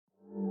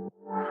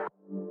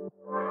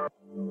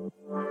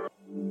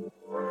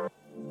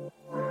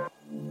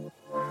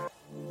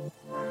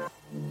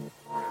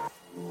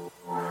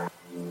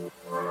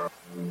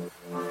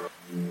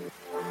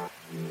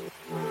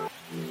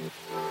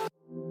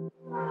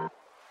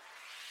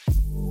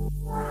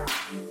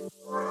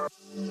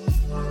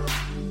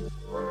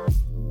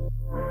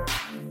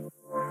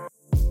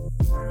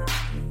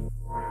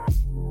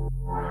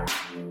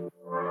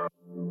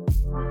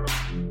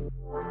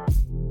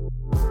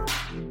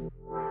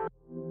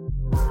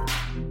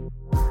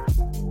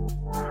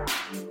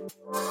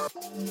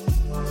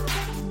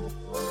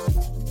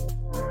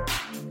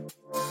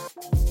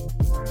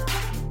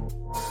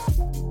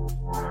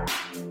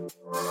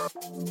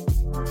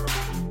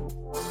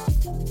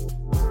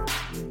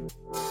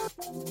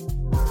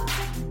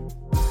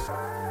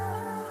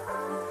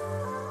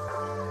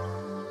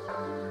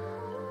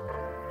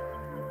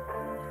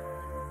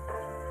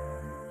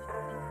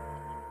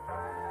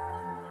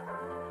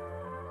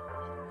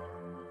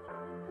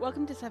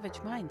Welcome to Savage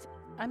Minds.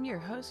 I'm your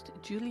host,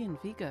 Julian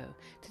Vigo.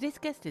 Today's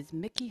guest is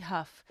Mickey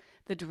Huff,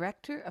 the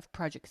director of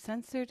Project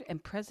Censored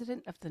and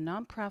president of the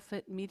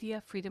nonprofit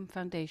Media Freedom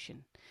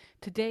Foundation.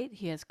 To date,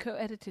 he has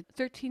co-edited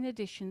 13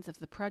 editions of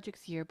the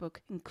project's yearbook,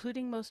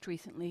 including most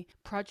recently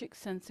Project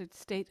Censored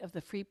State of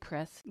the Free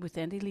Press with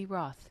Andy Lee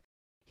Roth.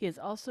 He is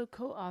also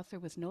co-author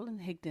with Nolan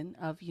Higdon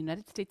of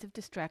United States of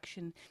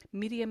Distraction,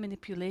 Media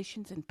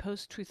Manipulations in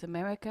Post-Truth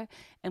America,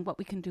 and What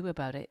We Can Do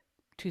About It,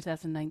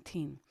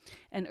 2019.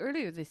 And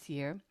earlier this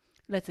year,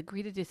 Let's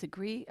Agree to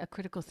Disagree, a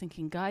critical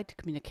thinking guide to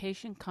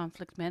communication,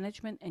 conflict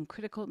management, and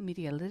critical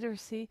media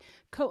literacy,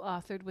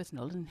 co-authored with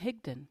Nolan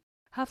Higdon.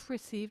 Huff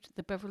received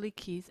the Beverly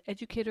Keys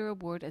Educator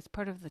Award as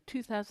part of the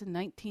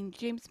 2019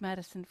 James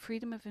Madison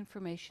Freedom of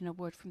Information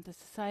Award from the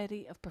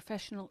Society of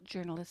Professional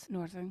Journalists,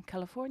 Northern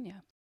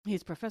California. He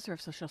is professor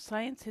of social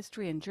science,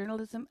 history, and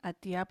journalism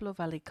at Diablo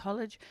Valley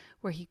College,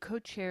 where he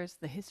co-chairs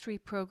the history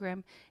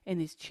program and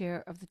is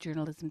chair of the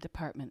journalism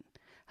department.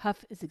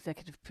 Huff is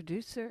executive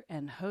producer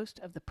and host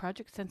of the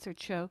Project Censored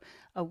Show,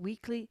 a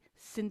weekly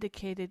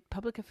syndicated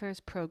public affairs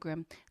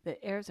program that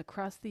airs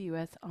across the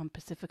U.S. on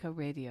Pacifica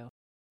Radio.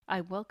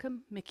 I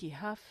welcome Mickey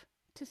Huff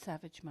to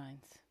Savage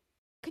Minds.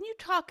 Can you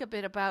talk a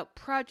bit about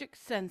Project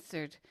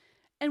Censored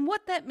and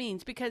what that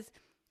means? Because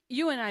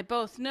you and I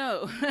both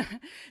know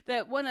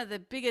that one of the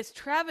biggest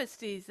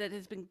travesties that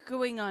has been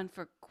going on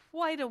for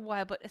quite a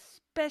while, but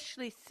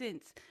especially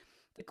since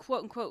the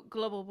quote-unquote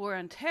global war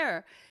on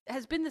terror,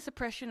 has been the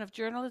suppression of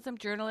journalism,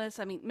 journalists.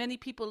 I mean, many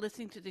people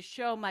listening to the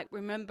show might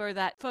remember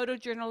that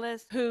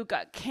photojournalist who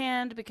got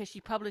canned because she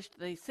published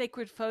the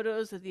sacred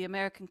photos of the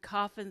American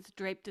coffins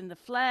draped in the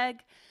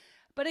flag.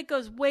 But it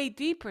goes way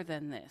deeper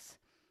than this.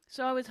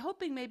 So I was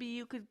hoping maybe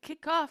you could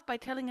kick off by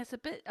telling us a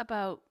bit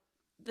about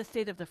the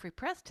state of the free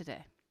press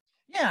today.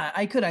 Yeah,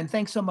 I could. And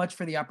thanks so much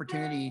for the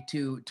opportunity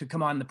to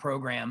come on the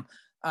program.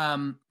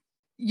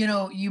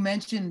 You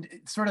mentioned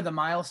sort of the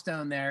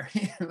milestone there.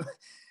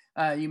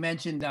 You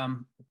mentioned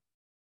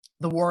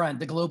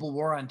the global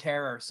war on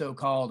terror,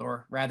 so-called,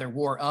 or rather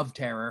war of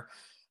terror.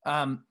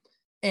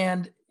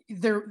 And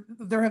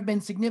there have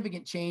been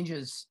significant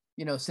changes,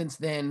 since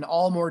then,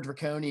 all more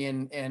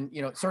draconian and,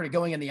 sort of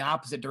going in the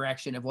opposite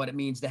direction of what it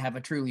means to have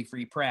a truly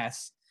free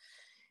press.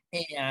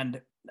 And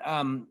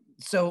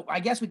so I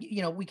guess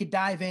we could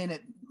dive in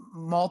at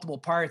multiple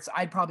parts.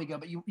 I'd probably go,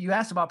 but you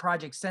asked about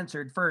Project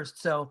Censored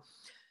first. So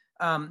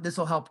this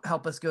will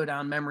help us go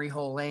down memory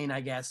hole lane,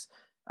 I guess.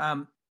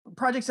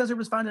 Project Censored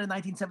was founded in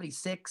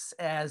 1976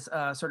 as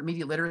a sort of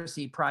media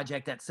literacy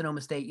project at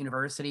Sonoma State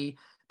University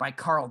by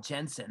Carl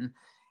Jensen.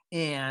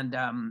 And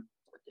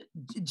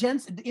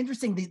Jensen,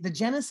 interesting, the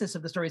genesis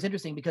of the story is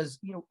interesting because,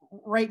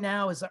 right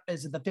now is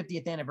the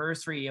 50th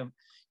anniversary of,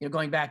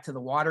 going back to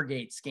the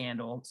Watergate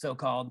scandal,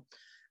 so-called.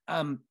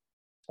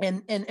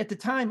 And at the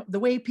time, the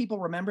way people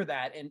remember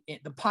that, and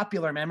the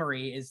popular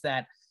memory is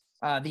that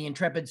the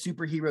intrepid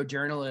superhero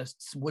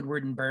journalists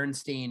Woodward and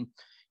Bernstein,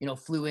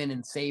 flew in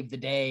and saved the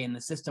day, and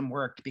the system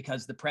worked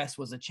because the press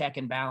was a check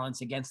and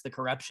balance against the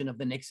corruption of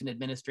the Nixon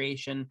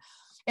administration.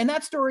 And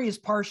that story is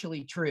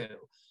partially true.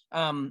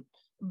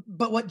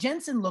 But what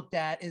Jensen looked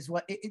at is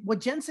what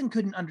Jensen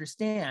couldn't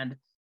understand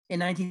in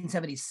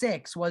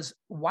 1976 was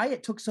why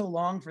it took so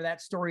long for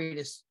that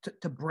story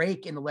to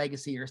break in the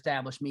legacy or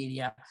established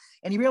media.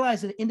 And he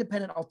realized that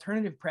independent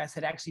alternative press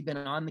had actually been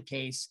on the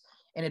case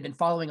and had been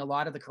following a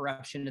lot of the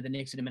corruption of the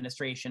Nixon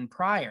administration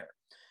prior.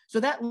 So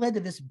that led to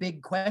this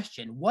big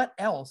question: what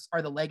else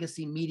are the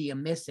legacy media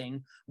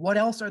missing? What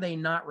else are they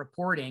not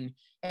reporting?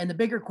 And the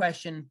bigger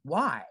question,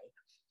 why?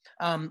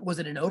 Was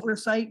it an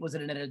oversight? Was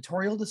it an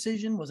editorial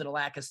decision? Was it a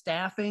lack of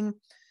staffing?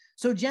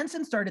 So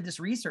Jensen started this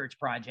research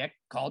project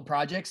called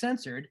Project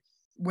Censored,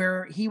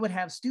 where he would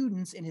have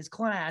students in his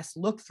class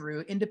look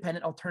through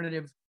independent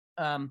alternative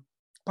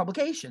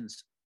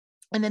publications.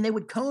 And then they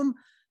would comb,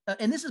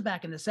 and this is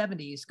back in the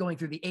 70s, going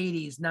through the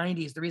 80s,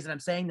 90s. The reason I'm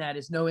saying that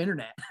is no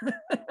internet.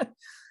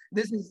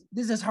 This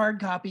is hard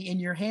copy in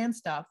your hand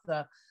stuff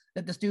that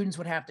the students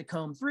would have to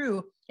comb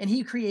through. And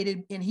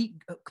he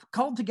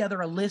called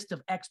together a list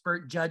of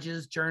expert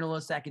judges,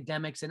 journalists,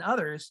 academics, and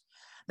others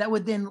that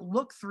would then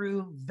look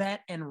through,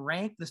 vet, and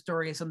rank the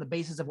stories on the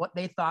basis of what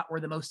they thought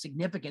were the most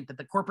significant that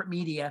the corporate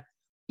media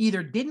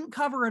either didn't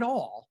cover at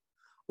all,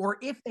 or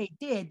if they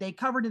did, they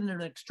covered it in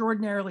an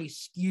extraordinarily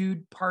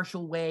skewed,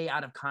 partial way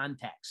out of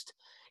context.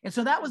 And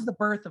so that was the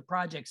birth of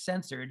Project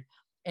Censored.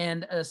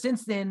 And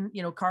since then,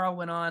 Carl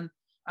went on.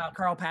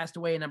 Carl passed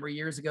away a number of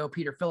years ago.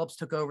 Peter Phillips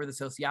took over, the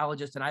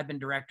sociologist, and I've been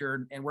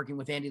director and working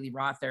with Andy Lee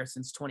Roth there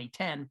since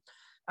 2010,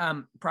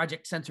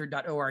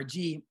 projectcensored.org.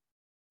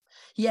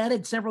 He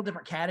added several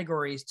different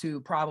categories to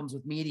problems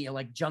with media,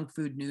 like junk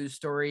food news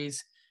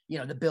stories,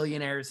 the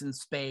billionaires in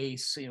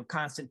space,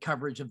 constant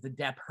coverage of the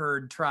Depp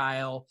Heard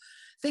trial,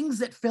 things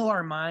that fill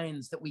our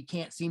minds that we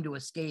can't seem to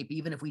escape,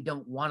 even if we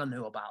don't want to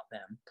know about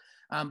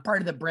them.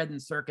 Part of the bread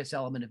and circus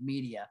element of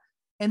media.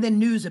 And then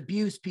news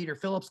abuse, Peter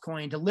Phillips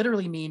coined to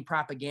literally mean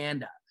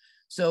propaganda.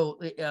 So,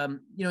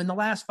 in the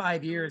last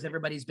 5 years,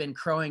 everybody's been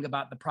crowing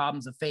about the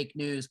problems of fake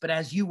news. But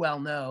as you well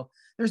know,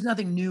 there's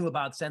nothing new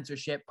about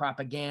censorship,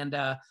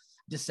 propaganda,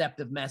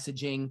 deceptive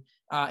messaging.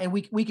 And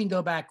we can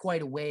go back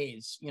quite a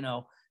ways.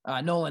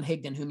 Nolan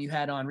Higdon, whom you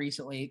had on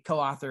recently,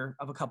 co-author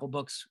of a couple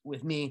books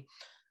with me,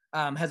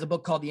 has a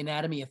book called The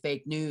Anatomy of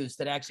Fake News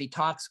that actually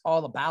talks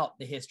all about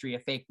the history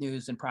of fake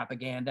news and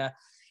propaganda.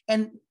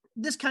 And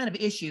this kind of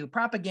issue,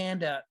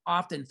 propaganda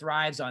often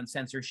thrives on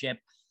censorship,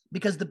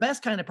 because the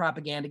best kind of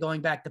propaganda,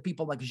 going back to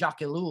people like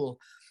Jacques Ellul,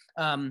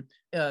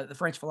 the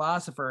French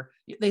philosopher,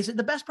 they said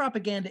the best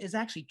propaganda is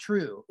actually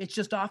true. It's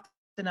just often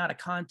out of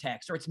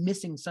context, or it's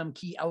missing some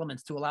key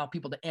elements to allow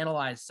people to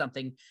analyze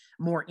something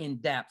more in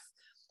depth.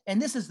 And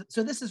this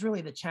is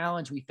really the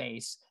challenge we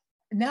face.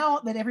 Now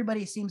that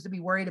everybody seems to be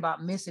worried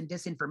about mis and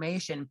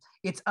disinformation,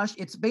 it's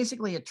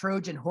basically a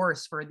Trojan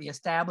horse for the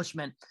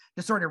establishment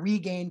to sort of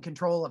regain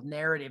control of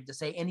narrative, to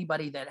say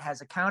anybody that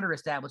has a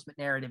counter-establishment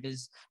narrative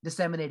is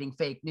disseminating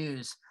fake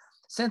news.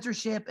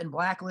 Censorship and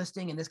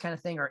blacklisting and this kind of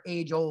thing are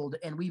age old,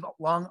 and we've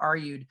long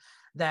argued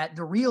that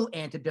the real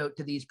antidote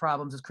to these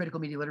problems is critical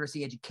media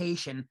literacy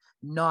education,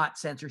 not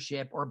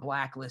censorship or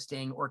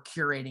blacklisting or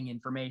curating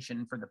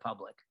information for the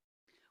public.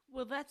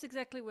 Well, that's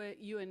exactly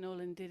what you and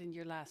Nolan did in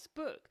your last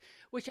book,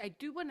 which I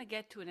do want to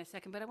get to in a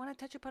second, but I want to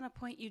touch upon a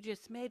point you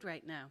just made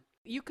right now.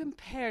 You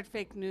compared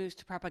fake news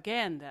to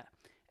propaganda.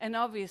 And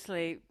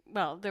obviously,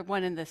 well, they're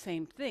one and the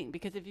same thing,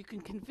 because if you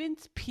can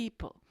convince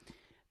people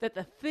that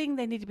the thing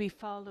they need to be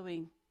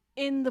following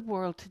in the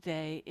world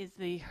today is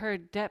the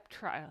Heard Depp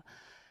trial,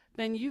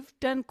 then you've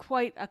done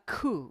quite a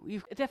coup.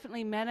 You've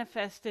definitely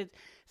manifested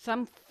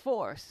some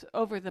force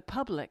over the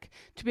public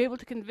to be able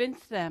to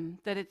convince them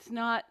that it's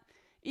not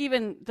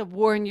even the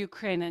war in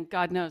Ukraine, and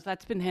God knows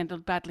that's been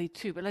handled badly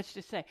too, but let's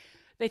just say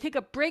they take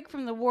a break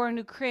from the war in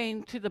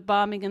Ukraine to the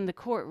bombing in the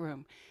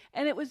courtroom.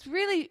 And it was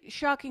really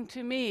shocking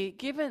to me,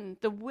 given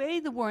the way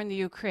the war in the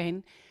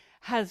Ukraine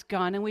has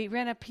gone, and we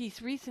ran a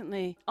piece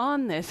recently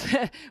on this.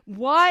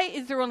 Why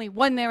is there only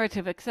one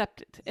narrative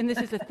accepted? And this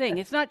is the thing.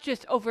 It's not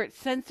just overt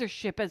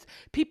censorship, as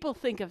people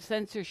think of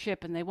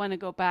censorship and they want to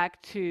go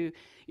back to,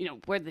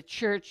 where the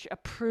church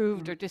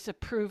approved or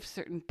disapproved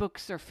certain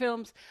books or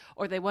films,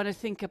 or they want to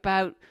think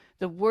about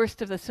the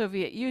worst of the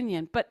Soviet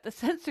Union. But the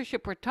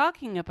censorship we're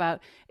talking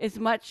about is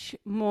much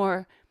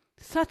more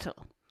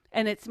subtle,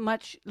 and it's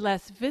much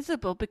less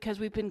visible because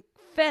we've been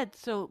fed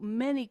so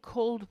many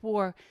Cold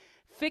War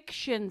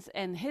fictions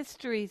and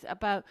histories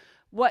about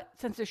what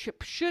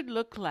censorship should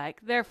look like.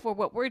 Therefore,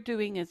 what we're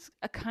doing is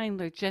a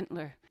kinder,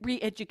 gentler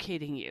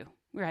re-educating you,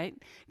 right?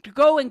 To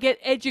go and get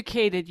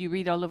educated, you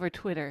read all over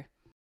Twitter.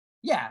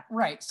 Yeah,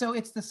 right. So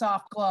it's the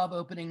soft glove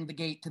opening the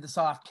gate to the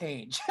soft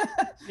cage.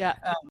 Yeah.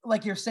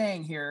 Like you're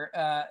saying here,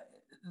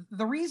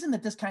 the reason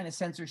that this kind of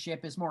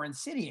censorship is more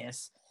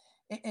insidious,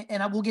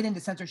 and I will get into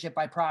censorship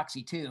by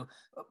proxy too,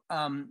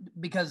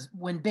 because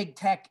when big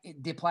tech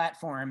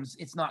deplatforms,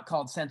 it's not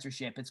called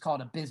censorship; it's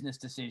called a business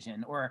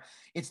decision, or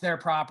it's their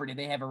property.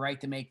 They have a right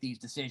to make these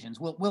decisions.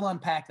 We'll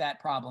unpack that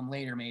problem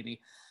later,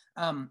 maybe.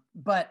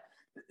 But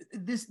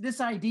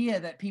this idea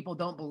that people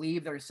don't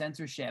believe there's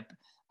censorship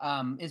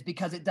is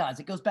because it does.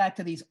 It goes back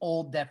to these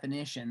old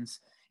definitions.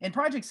 And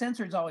Project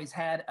Censored's always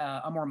had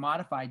a more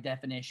modified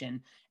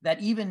definition that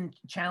even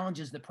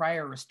challenges the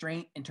prior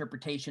restraint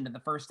interpretation of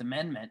the First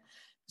Amendment.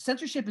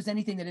 Censorship is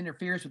anything that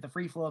interferes with the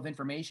free flow of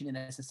information in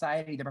a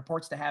society that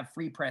purports to have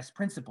free press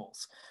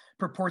principles,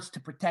 purports to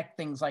protect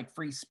things like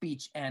free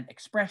speech and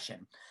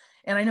expression.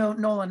 And I know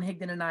Nolan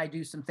Higdon and I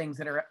do some things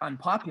that are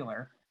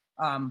unpopular,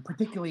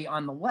 particularly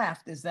on the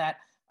left, is that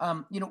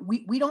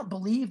we don't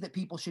believe that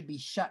people should be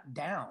shut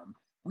down.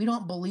 We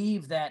don't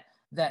believe that,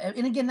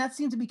 and again, that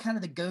seems to be kind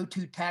of the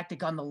go-to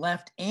tactic on the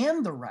left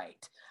and the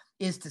right,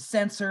 is to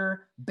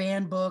censor,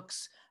 ban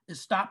books,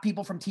 stop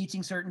people from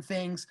teaching certain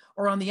things,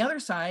 or on the other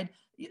side,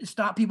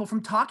 stop people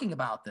from talking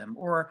about them,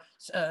 or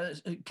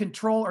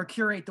control or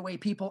curate the way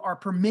people are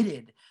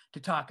permitted to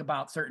talk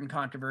about certain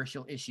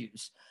controversial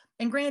issues.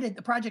 And granted,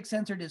 the Project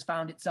Censored has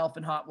found itself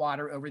in hot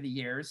water over the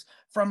years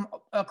from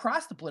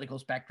across the political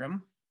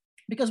spectrum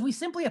because we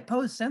simply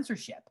oppose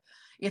censorship.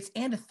 It's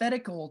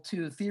antithetical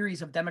to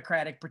theories of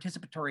democratic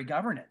participatory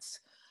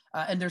governance.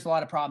 And there's a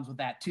lot of problems with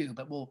that too,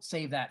 but we'll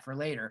save that for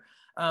later.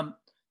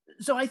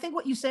 So I think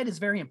what you said is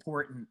very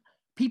important.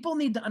 People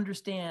need to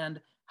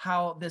understand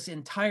how this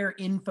entire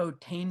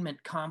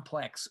infotainment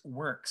complex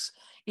works.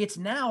 It's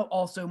now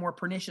also more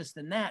pernicious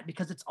than that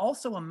because it's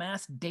also a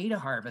mass data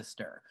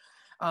harvester.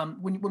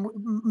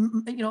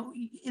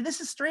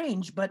 This is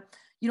strange, but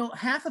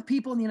half of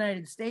people in the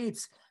United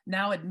States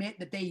now admit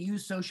that they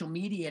use social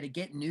media to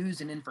get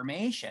news and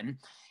information,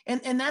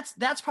 and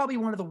that's probably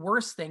one of the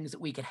worst things that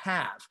we could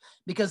have,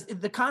 because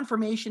the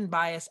confirmation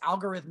bias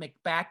algorithmic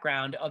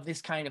background of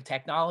this kind of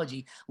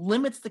technology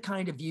limits the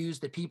kind of views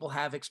that people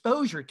have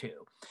exposure to.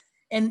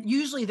 And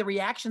usually the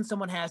reaction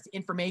someone has to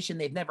information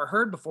they've never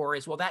heard before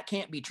is, well, that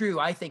can't be true.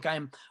 I think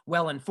I'm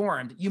well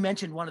informed. You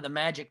mentioned one of the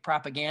magic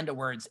propaganda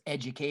words,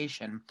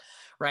 education,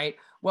 right?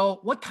 Well,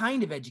 what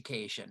kind of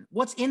education?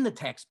 What's in the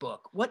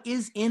textbook? What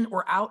is in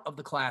or out of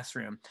the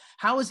classroom?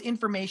 How is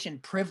information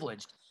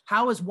privileged?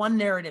 How is one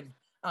narrative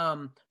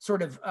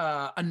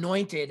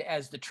anointed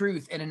as the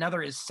truth and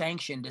another is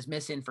sanctioned as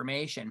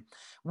misinformation?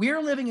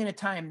 We're living in a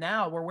time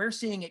now where we're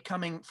seeing it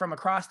coming from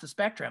across the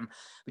spectrum.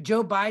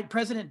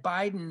 President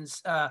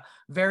Biden's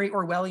very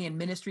Orwellian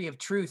Ministry of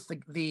Truth,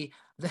 the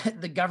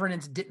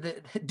governance,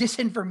 the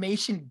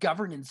Disinformation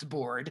Governance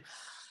Board,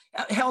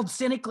 held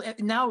cynically,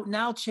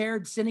 now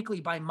chaired cynically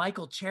by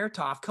Michael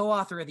Chertoff,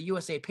 co-author of the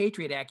USA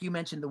Patriot Act. You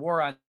mentioned the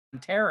war on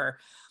terror.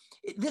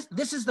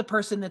 This is the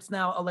person that's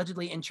now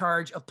allegedly in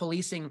charge of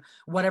policing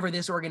whatever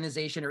this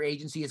organization or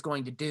agency is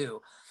going to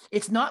do.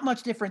 It's not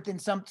much different than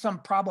some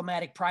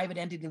problematic private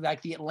entity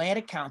like the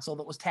Atlantic Council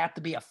that was tapped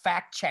to be a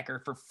fact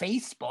checker for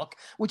Facebook,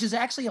 which is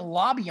actually a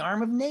lobby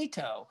arm of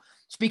NATO.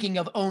 Speaking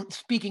of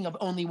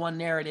only one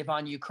narrative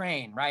on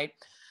Ukraine, right?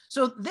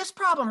 So this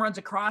problem runs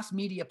across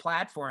media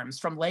platforms,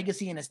 from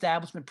legacy and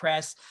establishment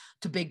press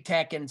to big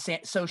tech and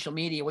social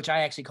media, which I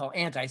actually call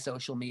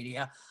anti-social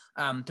media,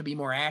 to be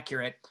more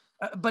accurate.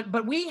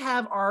 But we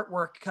have our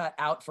work cut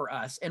out for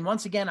us. And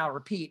once again, I'll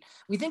repeat,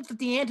 we think that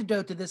the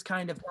antidote to this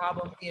kind of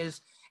problem is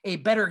a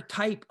better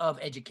type of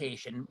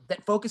education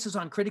that focuses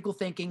on critical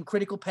thinking,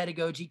 critical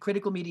pedagogy,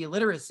 critical media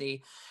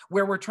literacy,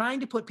 where we're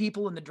trying to put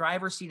people in the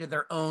driver's seat of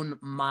their own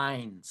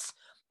minds.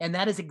 And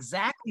that is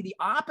exactly the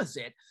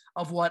opposite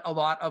of what a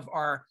lot of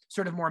our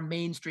sort of more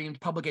mainstream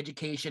public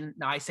education,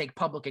 now I say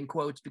public in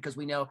quotes because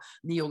we know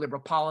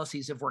neoliberal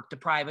policies have worked to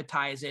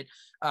privatize it,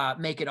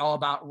 make it all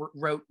about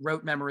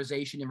rote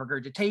memorization and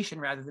regurgitation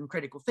rather than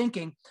critical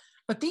thinking.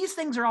 But these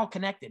things are all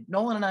connected.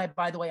 Nolan and I,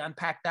 by the way,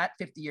 unpacked that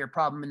 50-year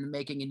problem in the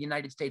making in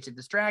United States of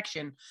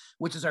Distraction,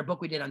 which is our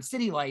book we did on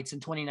City Lights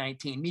in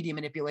 2019, Media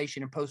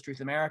Manipulation in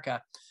Post-Truth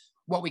America,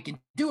 what we can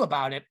do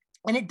about it.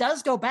 And it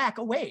does go back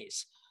a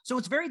ways. So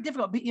it's very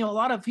difficult. You know, a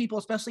lot of people,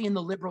 especially in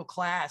the liberal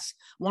class,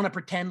 want to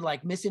pretend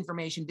like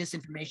misinformation,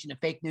 disinformation, and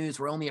fake news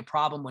were only a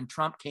problem when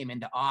Trump came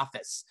into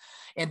office,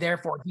 and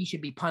therefore he should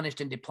be punished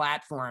and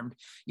deplatformed,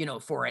 you know,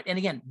 for it. And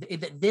again,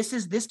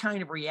 this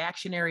kind of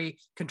reactionary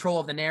control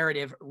of the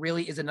narrative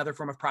really is another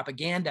form of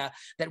propaganda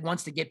that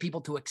wants to get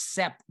people to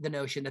accept the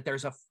notion that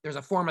there's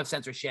a form of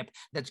censorship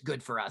that's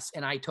good for us.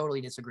 And I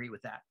totally disagree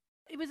with that.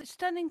 It was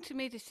stunning to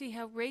me to see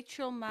how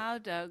Rachel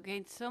Maddow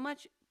gained so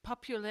much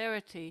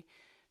popularity,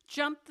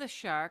 jumped the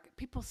shark.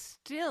 People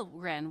still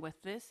ran with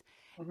this.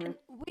 Mm-hmm. And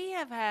we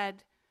have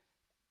had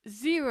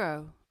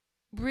zero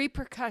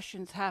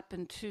repercussions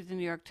happen to the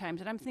New York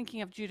Times. And I'm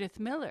thinking of Judith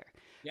Miller,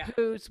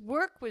 whose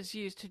work was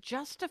used to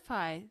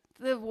justify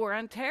the war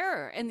on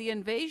terror and the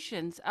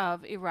invasions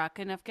of Iraq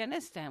and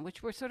Afghanistan,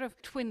 which were sort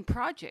of twin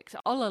projects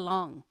all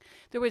along.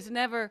 There was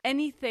never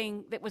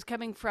anything that was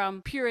coming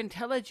from pure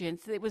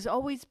intelligence. It was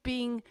always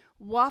being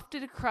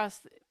wafted across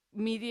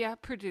media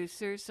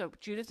producers. So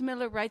Judith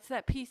Miller writes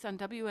that piece on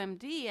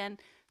WMD, and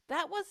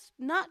that was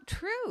not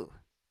true.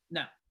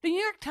 No. The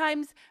New York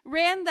Times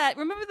ran that.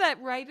 Remember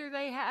that writer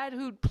they had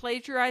who'd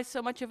plagiarized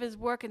so much of his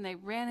work, and they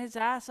ran his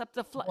ass up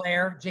the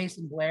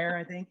Jason Blair,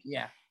 I think.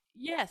 Yeah.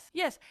 Yes.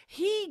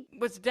 He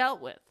was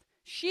dealt with.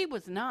 She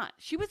was not.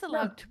 She was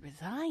allowed to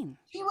resign.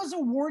 She was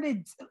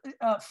awarded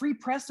free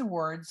press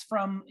awards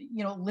from,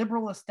 you know,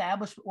 liberal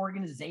established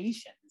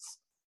organizations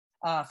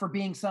for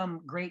being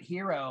some great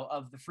hero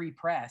of the free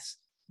press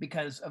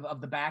because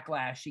of the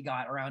backlash she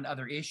got around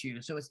other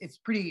issues. So it's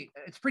pretty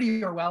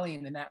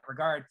Orwellian in that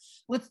regard.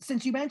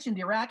 Since you mentioned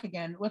Iraq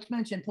again, let's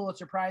mention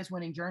Pulitzer Prize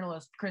winning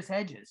journalist Chris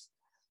Hedges,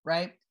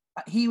 right?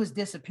 He was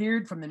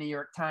disappeared from the New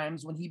York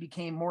Times when he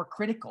became more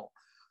critical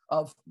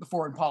of the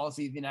foreign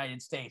policy of the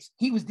United States.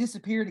 He was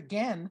disappeared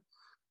again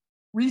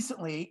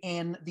recently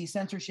in the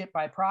censorship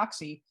by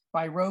proxy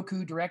by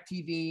Roku,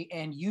 DirecTV,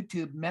 and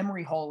YouTube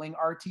memory holing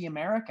RT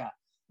America.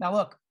 Now,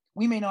 look,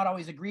 we may not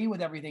always agree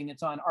with everything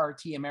that's on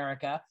RT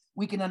America.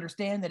 We can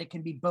understand that it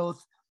can be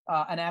both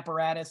an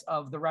apparatus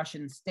of the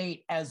Russian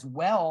state as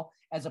well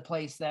as a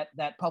place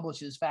that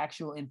publishes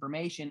factual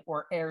information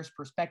or airs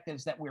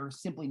perspectives that we're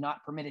simply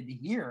not permitted to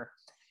hear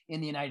in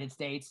the United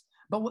States.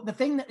 But the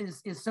thing that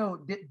is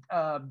so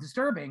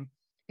disturbing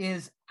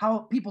is how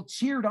people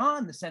cheered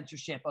on the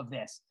censorship of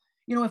this.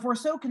 You know, if we're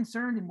so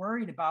concerned and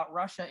worried about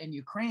Russia and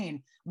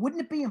Ukraine,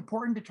 wouldn't it be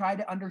important to try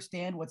to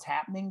understand what's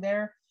happening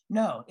there?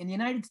 No, in the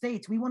United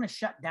States, we want to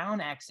shut down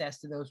access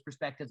to those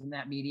perspectives in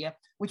that media,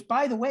 which,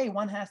 by the way,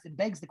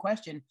 begs the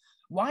question,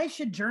 why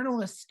should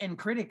journalists and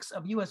critics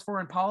of U.S.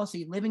 foreign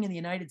policy living in the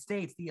United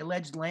States, the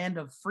alleged land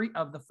of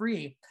the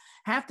free,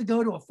 have to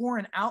go to a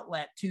foreign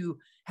outlet to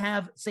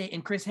have, say,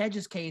 in Chris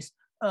Hedges' case,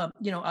 a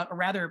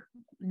rather,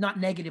 not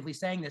negatively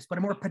saying this, but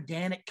a more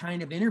pedantic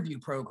kind of interview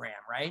program,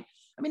 right?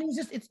 I mean,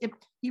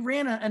 he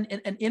ran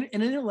an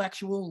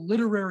intellectual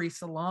literary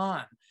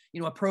salon,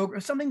 you know, a program,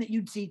 something that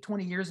you'd see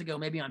 20 years ago,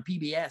 maybe on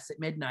PBS at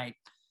midnight.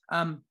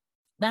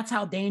 That's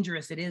how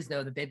dangerous it is,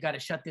 though, that they've got to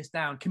shut this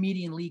down.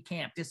 Comedian Lee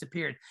Camp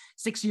disappeared.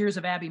 6 years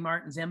of Abby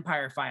Martin's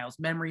Empire Files,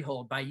 memory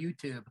hold by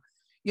YouTube.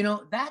 You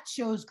know, that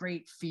shows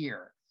great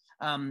fear.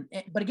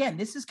 But again,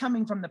 this is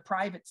coming from the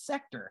private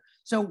sector.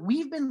 So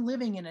we've been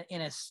living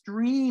in a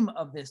stream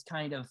of this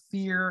kind of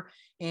fear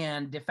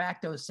and de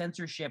facto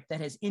censorship that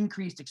has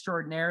increased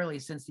extraordinarily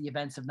since the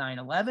events of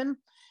 9/11.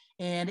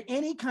 And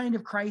any kind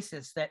of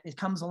crisis that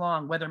comes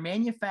along, whether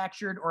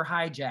manufactured or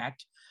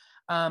hijacked,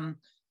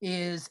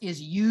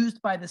 is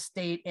used by the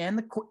state and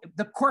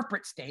the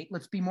corporate state,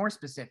 let's be more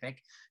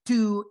specific,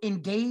 to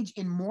engage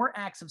in more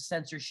acts of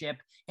censorship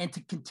and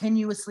to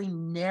continuously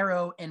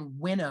narrow and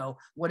winnow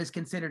what is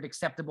considered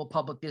acceptable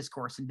public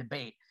discourse and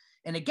debate.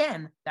 And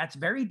again, that's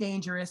very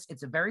dangerous.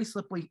 It's a very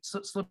slippery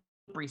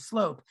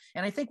slope.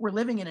 And I think we're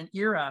living in an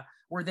era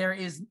where there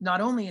is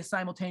not only a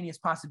simultaneous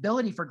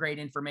possibility for great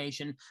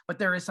information, but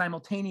there is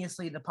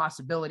simultaneously the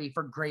possibility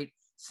for great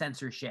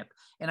censorship.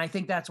 And I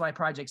think that's why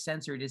Project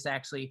Censored is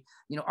actually,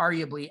 you know,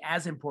 arguably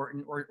as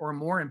important or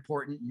more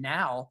important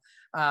now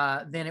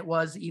than it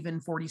was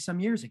even 40 some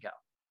years ago.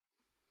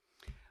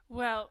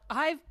 Well,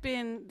 I've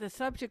been the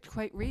subject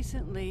quite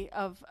recently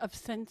of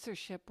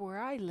censorship where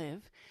I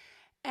live,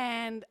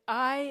 and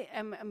I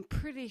am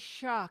pretty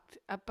shocked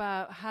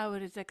about how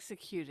it is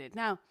executed.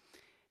 Now,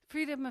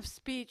 freedom of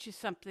speech is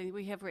something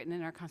we have written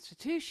in our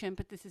Constitution,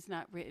 but this is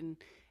not written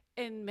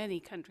in many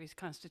countries'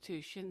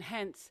 Constitution.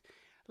 Hence,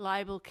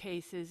 libel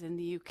cases in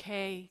the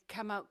UK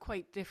come out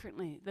quite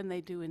differently than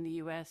they do in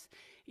the US.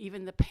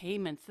 Even the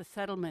payments, the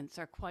settlements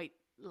are quite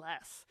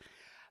less.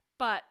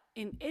 But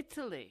in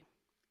Italy,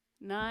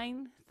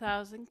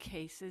 9,000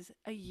 cases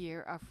a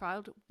year are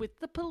filed with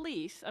the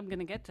police, I'm going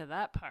to get to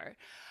that part,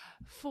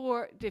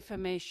 for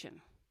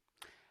defamation.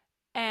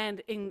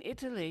 And in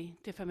Italy,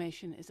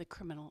 defamation is a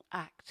criminal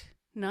act.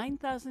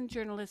 9,000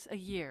 journalists a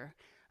year,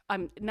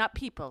 not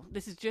people,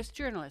 this is just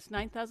journalists,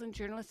 9,000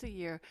 journalists a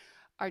year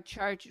are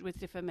charged with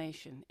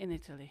defamation in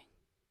Italy.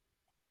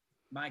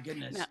 My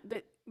goodness. Now,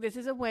 this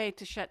is a way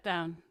to shut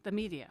down the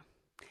media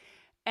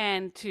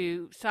and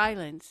to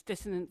silence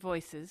dissonant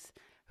voices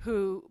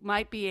who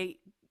might be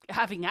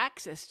having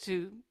access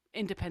to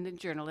independent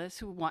journalists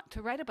who want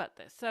to write about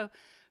this. So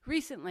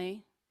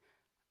recently,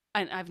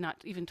 and I've not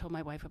even told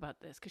my wife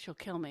about this because she'll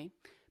kill me,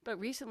 but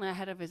recently I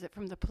had a visit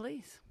from the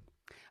police.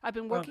 I've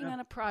been working on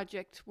a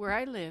project where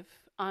I live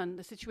on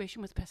the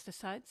situation with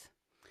pesticides.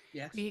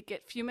 Yes. We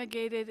get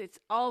fumigated. It's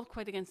all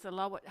quite against the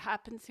law. What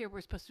happens here,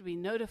 we're supposed to be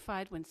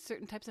notified when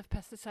certain types of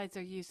pesticides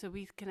are used so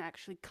we can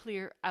actually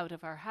clear out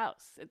of our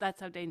house.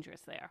 That's how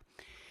dangerous they are.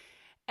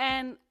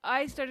 And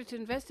I started to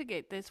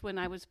investigate this when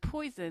I was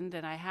poisoned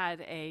and I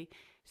had a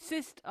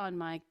cyst on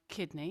my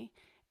kidney,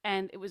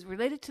 and it was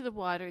related to the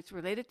water, it's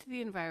related to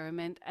the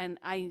environment, and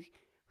I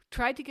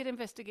tried to get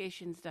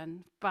investigations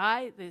done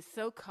by this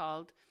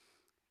so-called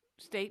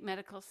state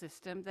medical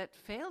system that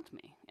failed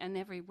me in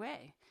every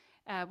way.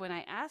 When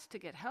I asked to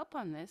get help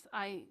on this,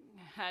 I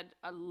had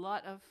a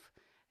lot of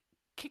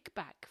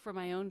kickback from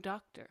my own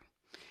doctor.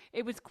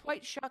 It was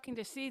quite shocking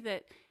to see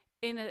that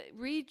in a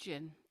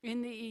region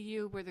in the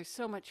EU where there's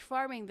so much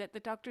farming that the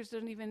doctors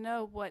don't even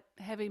know what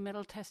heavy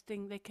metal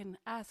testing they can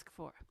ask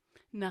for.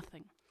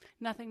 Nothing.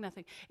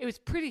 It was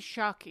pretty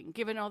shocking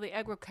given all the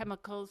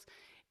agrochemicals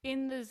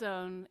in the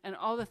zone and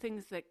all the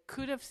things that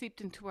could have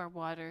seeped into our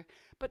water.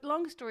 But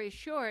long story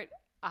short,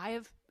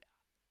 I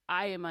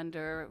am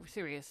under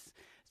serious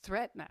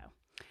threat now.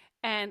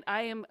 And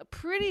I am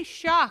pretty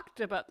shocked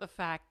about the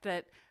fact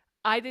that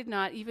I did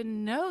not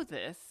even know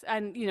this.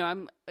 And, you know,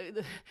 I'm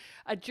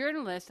a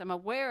journalist. I'm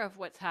aware of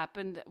what's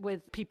happened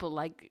with people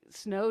like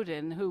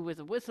Snowden, who was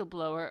a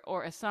whistleblower,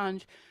 or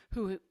Assange,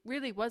 who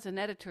really was an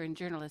editor and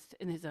journalist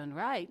in his own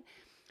right.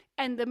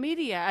 And the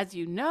media, as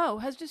you know,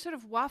 has just sort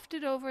of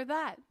wafted over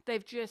that.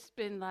 They've just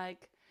been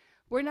like,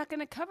 we're not going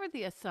to cover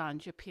the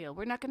Assange appeal.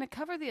 We're not going to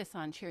cover the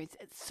Assange hearings.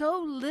 It's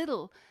so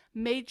little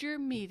major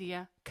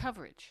media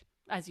coverage,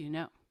 as you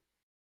know.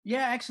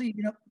 Yeah, actually,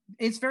 you know,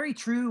 it's very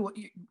true.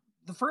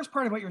 The first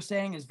part of what you're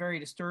saying is very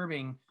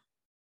disturbing.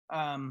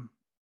 And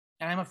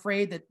I'm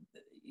afraid that,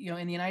 you know,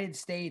 in the United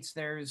States,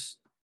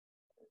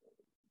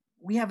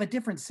 we have a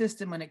different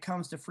system when it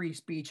comes to free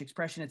speech,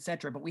 expression, et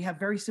cetera, but we have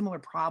very similar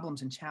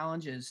problems and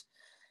challenges.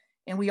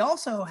 And we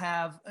also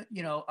have,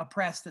 you know, a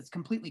press that's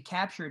completely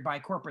captured by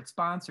corporate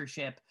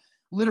sponsorship,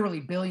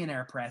 literally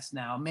billionaire press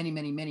now, many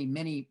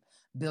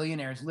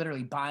billionaires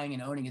literally buying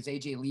and owning, as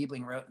A.J.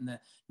 Liebling wrote in the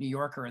New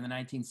Yorker in the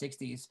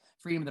 1960s,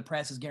 freedom of the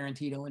press is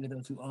guaranteed only to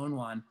those who own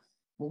one.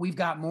 Well, we've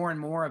got more and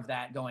more of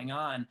that going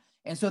on.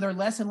 And so they're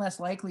less and less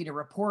likely to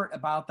report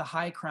about the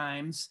high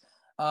crimes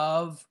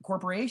of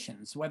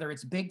corporations, whether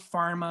it's big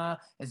pharma,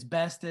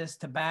 asbestos,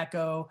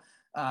 tobacco,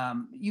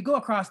 you go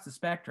across the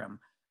spectrum.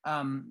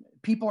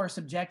 People are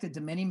subjected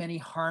to many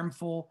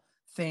harmful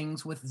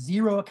things with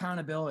zero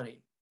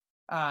accountability.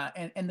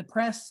 And the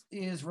press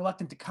is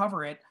reluctant to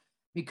cover it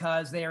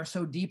because they are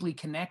so deeply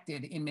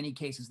connected in many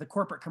cases. The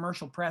corporate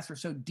commercial press are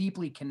so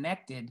deeply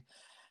connected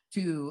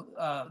to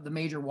the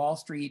major Wall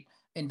Street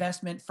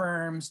investment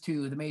firms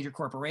to the major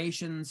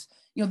corporations.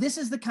 This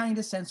is the kind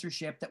of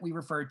censorship that we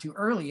referred to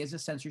early as a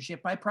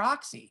censorship by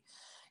proxy.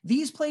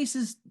 These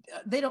places,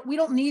 we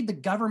don't need the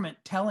government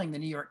telling the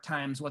New York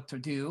Times what to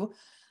do.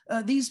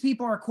 These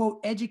people are,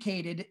 quote,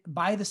 educated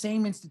by the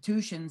same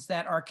institutions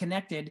that are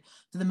connected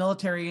to the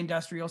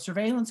military-industrial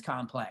surveillance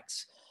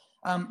complex.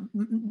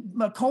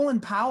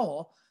 Colin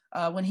Powell,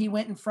 when he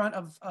went in front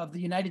of the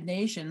United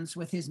Nations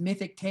with his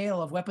mythic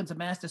tale of weapons of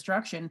mass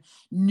destruction,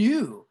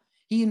 knew.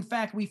 He, in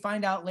fact, we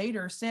find out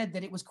later, said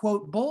that it was,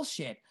 quote,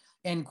 bullshit,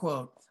 end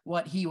quote,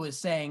 what he was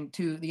saying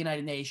to the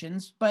United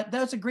Nations. But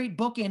that's a great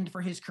bookend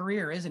for his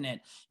career, isn't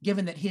it?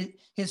 Given that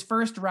his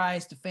first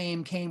rise to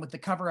fame came with the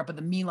cover-up of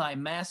the My Lai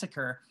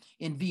massacre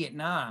in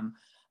Vietnam,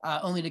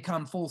 only to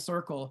come full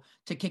circle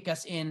to kick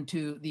us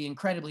into the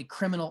incredibly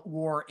criminal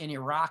war in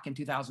Iraq in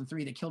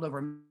 2003 that killed over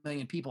 1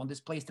 million people and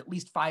displaced at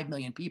least 5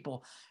 million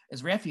people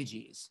as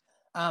refugees.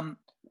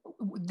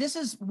 This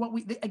is what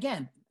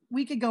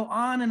we could go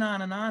on and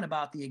on and on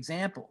about the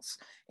examples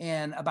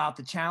and about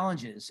the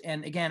challenges.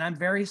 And again, I'm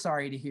very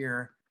sorry to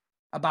hear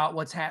about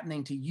what's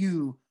happening to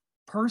you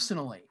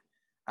personally.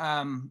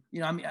 I'm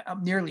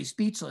nearly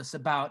speechless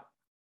about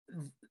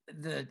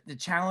the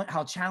challenge,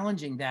 how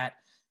challenging that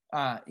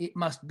it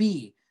must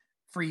be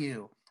for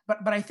you.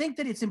 But I think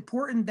that it's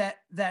important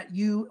that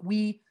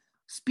we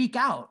speak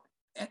out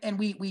and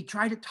we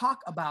try to talk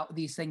about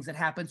these things that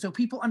happen so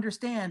people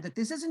understand that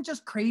this isn't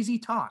just crazy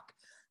talk.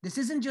 This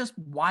isn't just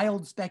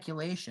wild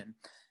speculation.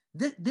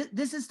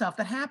 This is stuff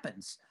that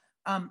happens.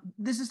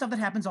 This is stuff that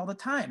happens all the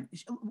time.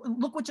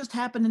 Look what just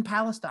happened in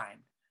Palestine.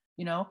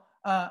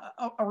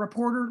 A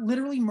reporter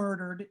literally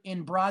murdered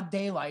in broad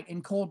daylight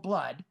in cold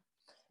blood.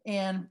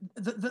 And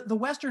the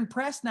Western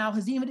press now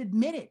has even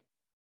admitted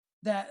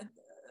that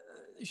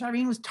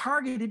Shireen was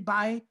targeted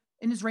by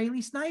an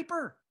Israeli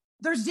sniper.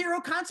 There's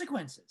zero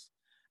consequences.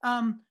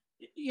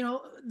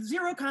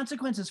 Zero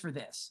consequences for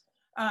this.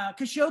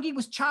 Khashoggi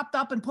was chopped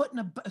up and put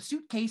in a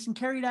suitcase and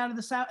carried out of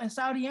the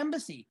Saudi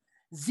embassy.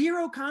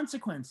 Zero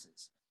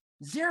consequences.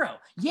 Zero.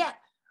 Yet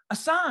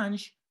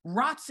Assange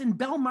rots in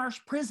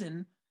Belmarsh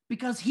prison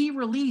because he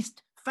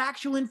released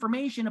factual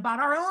information about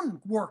our own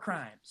war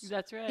crimes.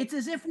 That's right. It's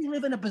as if we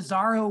live in a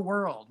bizarro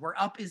world where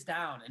up is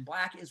down and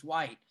black is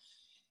white.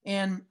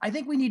 And I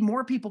think we need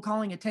more people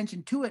calling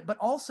attention to it, but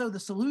also the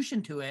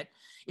solution to it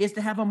is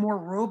to have a more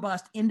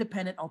robust,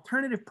 independent,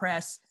 alternative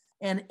press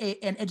and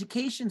an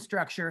education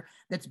structure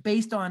that's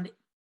based on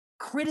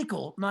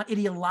critical, not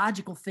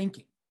ideological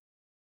thinking.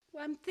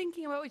 Well, I'm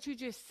thinking about what you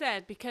just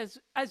said, because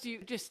as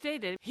you just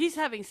stated, he's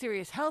having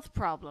serious health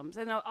problems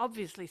and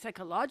obviously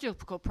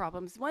psychological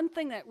problems. One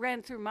thing that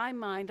ran through my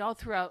mind all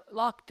throughout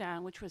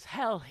lockdown, which was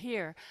hell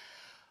here,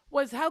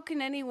 was how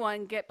can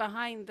anyone get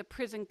behind the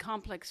prison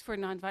complex for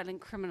nonviolent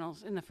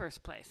criminals in the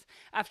first place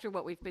after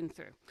what we've been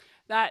through?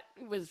 That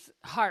was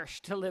harsh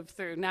to live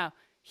through. Now,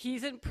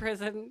 he's in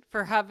prison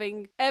for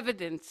having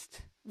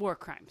evidenced war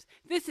crimes.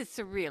 This is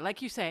surreal.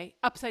 Like you say,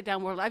 upside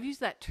down world. I've used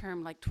that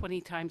term like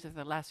 20 times over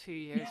the last few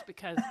years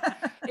because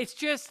it's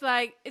just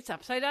like, it's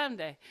upside down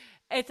day.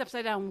 It's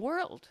upside down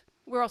world.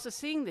 We're also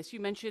seeing this. You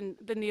mentioned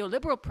the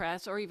neoliberal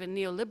press or even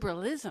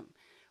neoliberalism.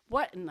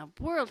 What in the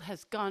world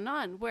has gone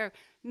on where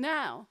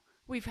now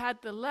we've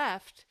had the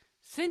left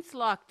since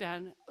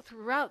lockdown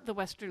throughout the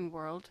Western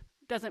world,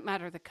 doesn't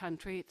matter the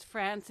country, it's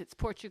France, it's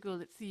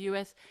Portugal, it's the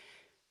US.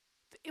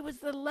 It was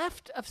the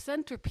left of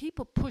center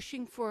people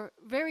pushing for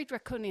very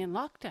draconian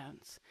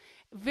lockdowns,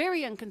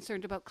 very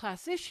unconcerned about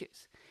class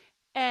issues.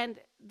 And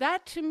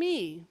that, to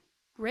me,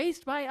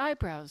 raised my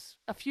eyebrows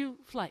a few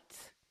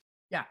flights.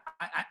 Yeah,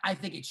 I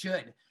think it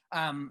should.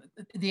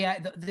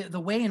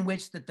 The way in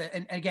which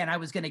and again, I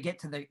was going to get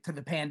to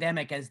the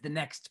pandemic as the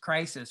next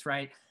crisis,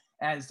 right?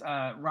 As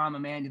Rahm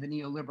Emanuel, the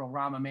neoliberal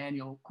Rahm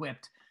Emanuel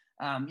quipped,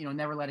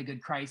 never let a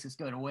good crisis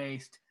go to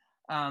waste.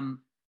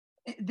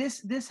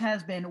 This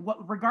has been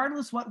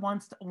regardless what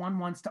one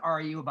wants to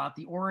argue about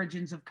the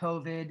origins of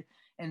COVID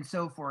and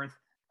so forth.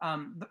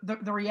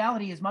 The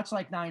reality is much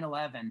like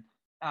 9/11,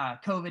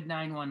 COVID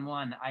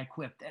 911. I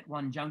quipped at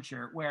one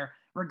juncture where,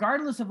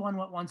 regardless of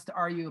what wants to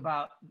argue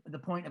about the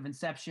point of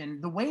inception,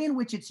 the way in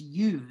which it's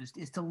used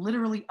is to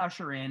literally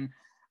usher in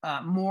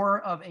more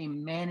of a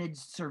managed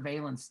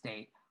surveillance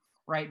state,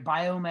 right?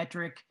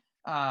 Biometric,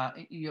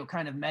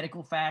 kind of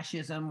medical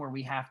fascism where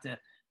we have to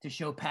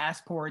show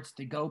passports,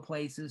 to go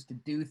places, to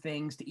do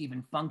things, to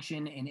even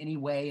function in any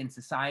way in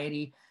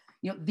society.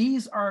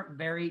 These are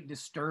very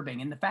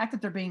disturbing. And the fact that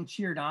they're being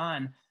cheered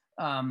on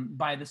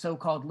by the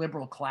so-called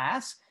liberal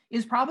class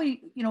is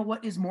probably,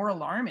 what is more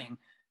alarming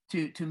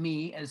to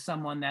me as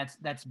someone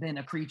that's been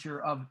a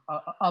creature of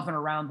and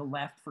around the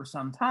left for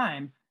some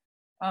time.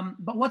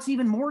 But what's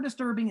even more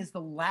disturbing is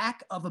the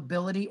lack of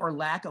ability or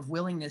lack of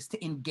willingness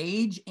to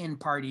engage in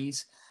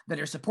parties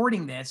that are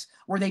supporting this,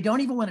 where they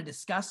don't even want to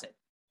discuss it.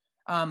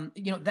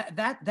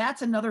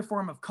 That's another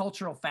form of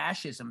cultural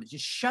fascism. It's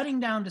just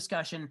shutting down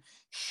discussion,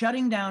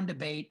 shutting down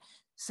debate,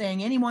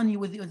 saying anyone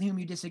with whom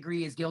you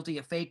disagree is guilty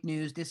of fake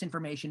news,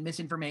 disinformation,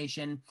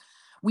 misinformation.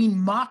 We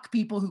mock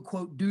people who,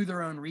 quote, do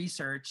their own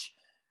research,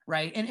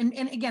 right?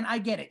 And again, I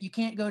get it. You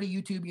can't go to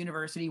YouTube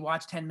University,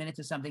 watch 10 minutes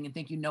of something and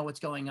think you know what's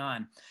going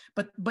on.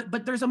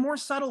 But there's a more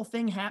subtle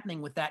thing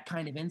happening with that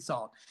kind of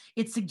insult.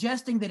 It's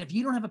suggesting that if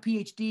you don't have a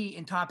PhD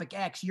in topic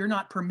X, you're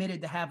not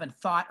permitted to have a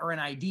thought or an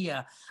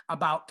idea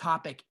about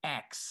topic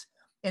X.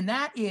 And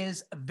that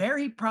is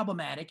very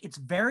problematic. It's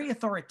very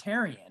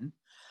authoritarian.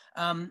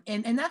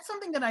 And that's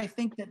something that I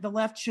think that the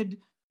left should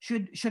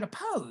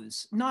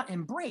oppose, not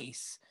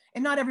embrace.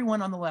 And not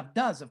everyone on the left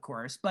does, of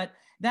course, but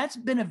that's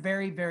been a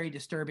very, very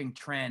disturbing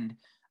trend.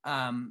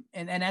 And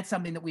that's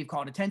something that we've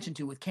called attention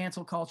to with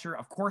cancel culture.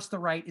 Of course, the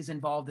right is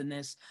involved in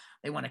this.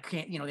 They want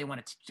to, they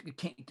want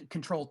to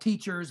control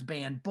teachers,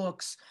 ban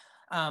books.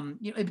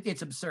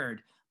 It's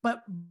absurd.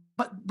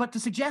 But to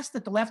suggest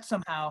that the left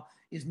somehow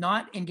is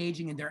not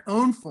engaging in their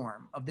own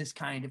form of this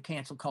kind of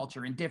cancel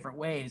culture in different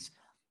ways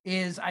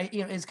is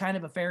kind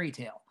of a fairy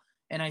tale.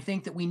 And I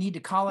think that we need to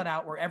call it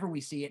out wherever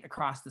we see it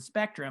across the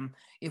spectrum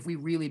if we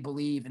really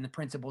believe in the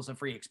principles of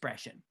free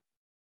expression.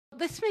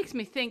 This makes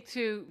me think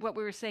to what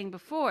we were saying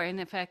before, in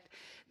effect,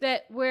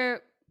 that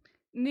where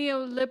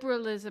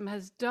neoliberalism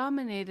has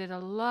dominated a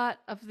lot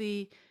of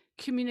the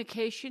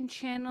communication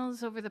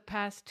channels over the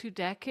past 2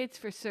 decades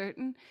for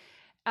certain,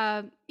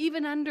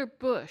 even under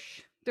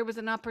Bush, there was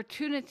an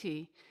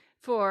opportunity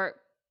for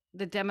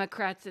the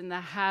Democrats in the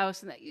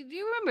House. And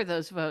you remember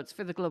those votes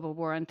for the global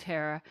war on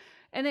terror?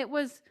 And it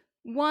was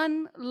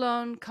one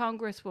lone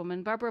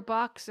congresswoman, Barbara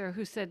Boxer,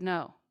 who said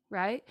no,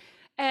 right?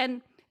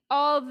 And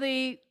all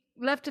the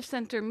left of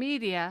center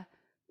media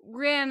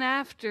ran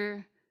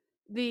after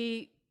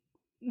the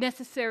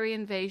necessary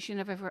invasion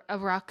of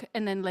Iraq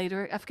and then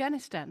later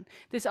Afghanistan.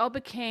 This all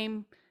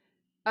became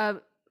a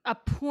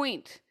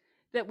point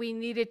that we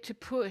needed to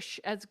push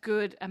as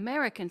good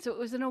Americans. So it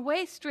was in a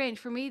way strange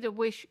for me to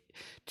wish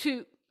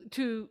to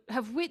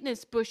have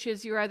witnessed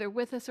Bush's "you're either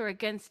with us or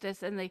against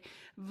us" and the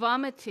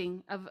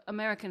vomiting of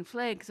American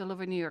flags all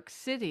over New York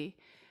City,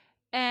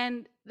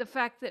 and the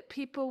fact that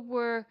people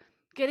were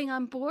getting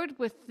on board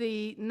with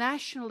the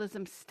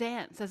nationalism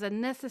stance as a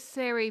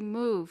necessary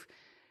move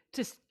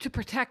to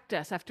protect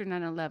us after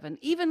 9/11.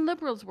 Even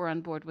liberals were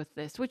on board with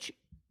this, which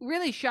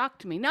really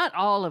shocked me. Not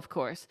all, of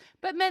course,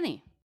 but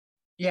many.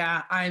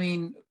 Yeah, I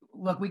mean,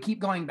 look, we keep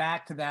going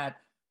back to that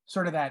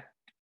sort of that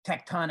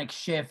tectonic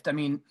shift. I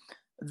mean,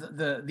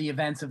 the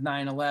events of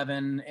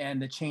 9/11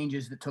 and the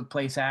changes that took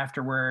place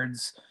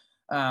afterwards,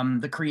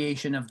 the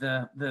creation of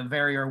the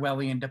very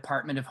Orwellian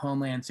Department of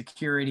Homeland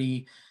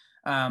Security.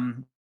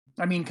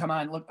 I mean, come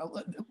on, look,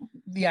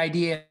 the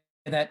idea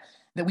that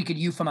we could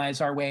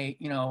euphemize our way,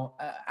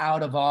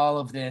 out of all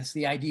of this,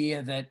 the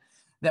idea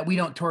that we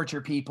don't torture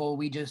people,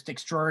 we just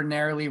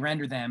extraordinarily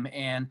render them.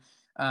 And,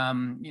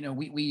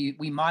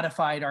 we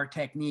modified our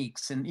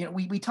techniques, and,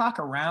 we talk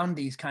around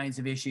these kinds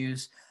of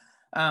issues.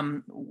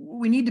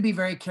 We need to be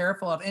very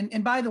careful of,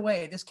 and by the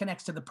way, this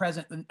connects to the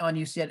present on,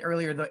 you said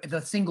earlier,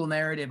 the single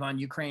narrative on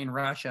Ukraine,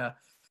 Russia,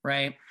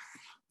 right?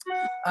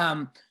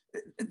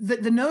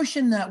 The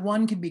notion that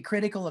one can be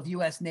critical of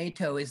US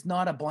NATO is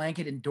not a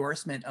blanket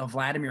endorsement of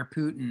Vladimir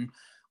Putin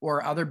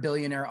or other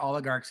billionaire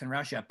oligarchs in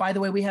Russia. By the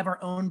way, we have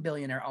our own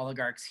billionaire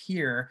oligarchs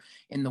here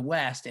in the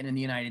West and in the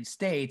United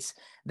States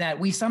that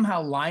we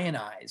somehow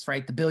lionize,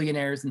 right? The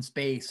billionaires in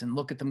space, and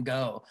look at them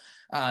go.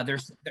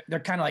 They're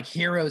kind of like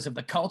heroes of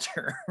the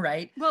culture,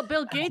 right? Well,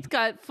 Bill Gates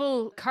got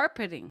full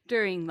carpeting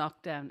during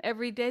lockdown.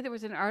 Every day there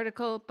was an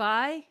article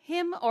by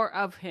him or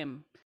of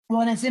him.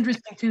 Well, and it's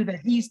interesting too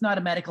that he's not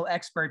a medical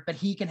expert, but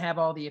he can have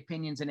all the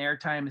opinions and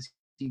airtime as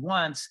he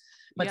wants.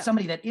 But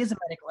somebody that is a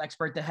medical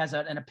expert that has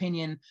an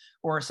opinion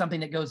or something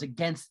that goes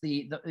against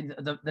the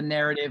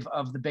narrative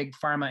of the big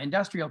pharma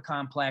industrial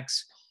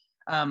complex,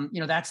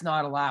 that's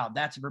not allowed.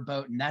 That's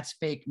verboten. That's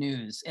fake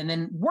news. And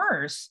then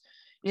worse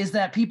is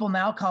that people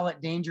now call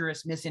it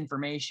dangerous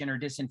misinformation or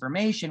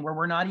disinformation, where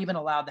we're not even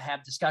allowed to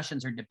have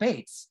discussions or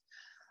debates.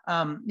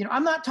 I'm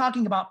not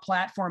talking about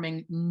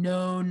platforming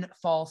known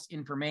false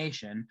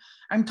information.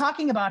 I'm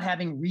talking about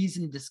having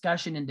reasoned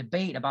discussion and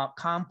debate about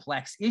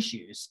complex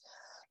issues.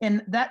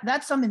 And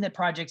that's something that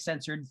Project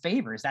Censored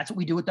favors. That's what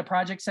we do with the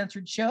Project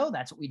Censored show.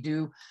 That's what we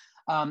do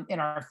in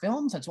our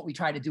films. That's what we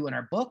try to do in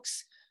our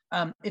books.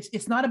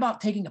 It's not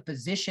about taking a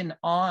position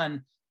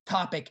on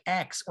topic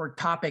X or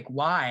topic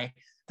Y.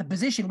 The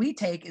position we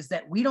take is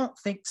that we don't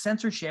think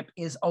censorship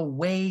is a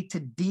way to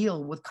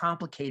deal with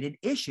complicated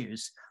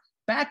issues.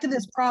 Back to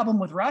this problem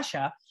with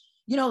Russia,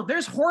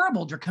 there's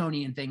horrible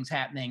draconian things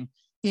happening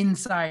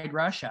inside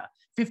Russia.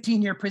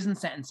 15-year prison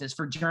sentences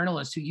for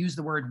journalists who use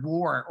the word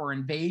war or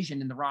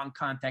invasion in the wrong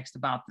context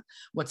about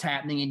what's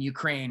happening in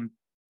Ukraine.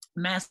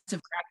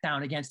 Massive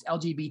crackdown against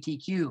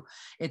LGBTQ,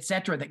 et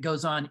cetera, that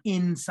goes on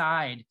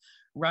inside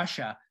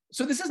Russia.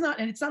 So this is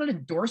not, and it's not an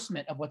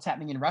endorsement of what's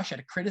happening in Russia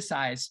to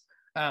criticize,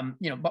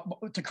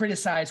 to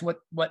criticize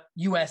what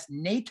U.S.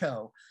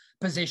 NATO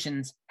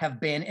positions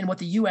have been and what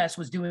the U.S.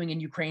 was doing in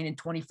Ukraine in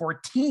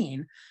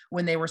 2014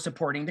 when they were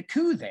supporting the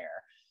coup there.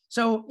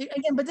 So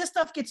again, but this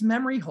stuff gets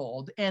memory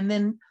hold, and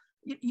then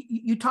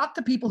you talk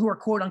to people who are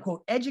quote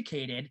unquote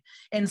educated,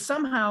 and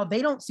somehow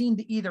they don't seem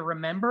to either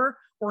remember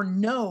or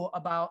know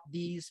about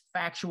these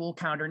factual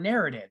counter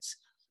narratives.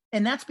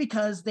 And that's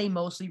because they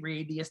mostly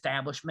read the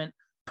establishment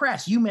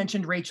press. You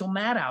mentioned Rachel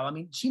Maddow. I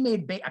mean, she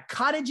made a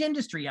cottage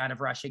industry out of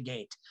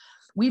Russiagate.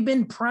 We've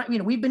been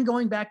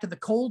going back to the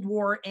Cold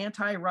War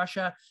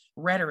anti-Russia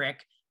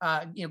rhetoric,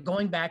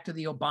 going back to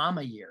the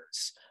Obama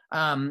years,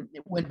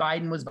 when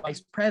Biden was vice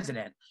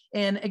president.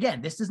 And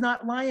again, this is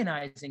not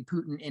lionizing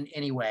Putin in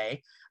any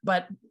way,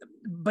 but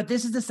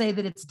this is to say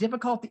that it's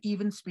difficult to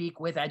even speak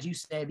with, as you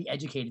say, the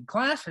educated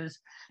classes,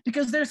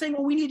 because they're saying,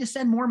 well, we need to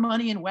send more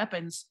money and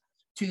weapons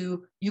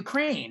to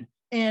Ukraine.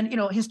 And,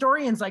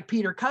 historians like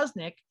Peter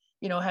Kuznick,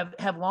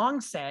 have long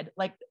said,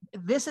 like,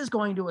 this is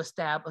going to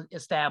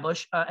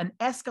establish an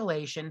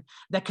escalation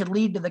that could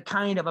lead to the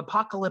kind of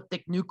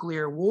apocalyptic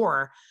nuclear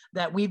war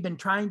that we've been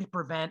trying to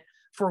prevent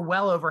for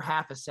well over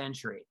half a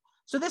century.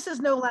 So this is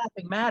no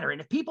laughing matter.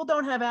 And if people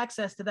don't have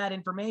access to that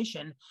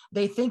information,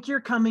 they think you're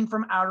coming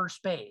from outer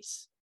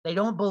space. They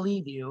don't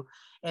believe you,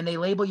 and they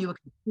label you a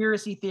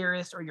conspiracy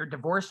theorist, or you're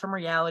divorced from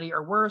reality,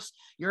 or worse,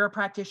 you're a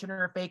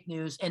practitioner of fake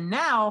news. And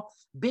now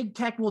big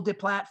tech will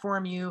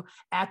deplatform you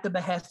at the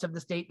behest of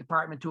the State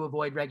Department to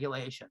avoid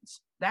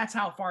regulations. That's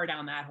how far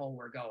down that hole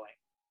we're going.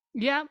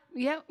 Yeah.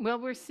 Well,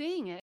 we're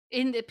seeing it.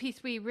 In the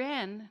piece we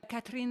ran,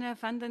 Katrina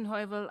van den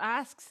Heuvel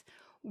asks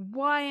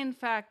why, in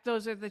fact,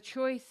 those are the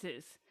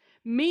choices.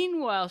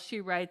 Meanwhile, she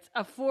writes,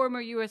 a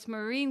former U.S.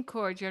 Marine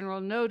Corps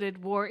general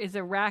noted war is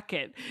a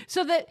racket.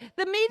 So that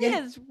the media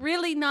is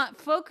really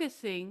not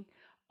focusing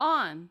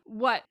on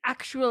what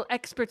actual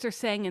experts are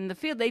saying in the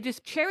field. They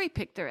just cherry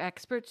pick their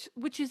experts,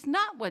 which is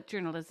not what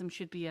journalism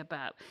should be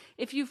about.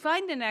 If you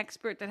find an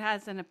expert that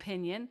has an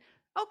opinion,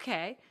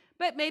 okay,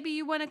 but maybe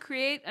you want to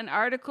create an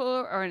article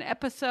or an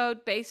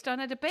episode based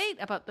on a debate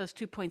about those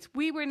 2 points.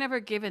 We were never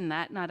given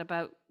that, not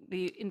about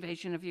the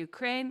invasion of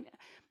Ukraine,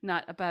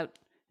 not about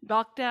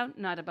lockdown,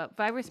 not about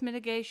virus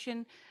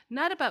mitigation,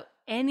 not about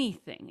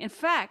anything. In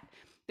fact,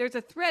 there's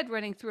a thread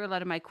running through a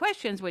lot of my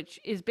questions, which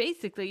is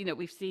basically,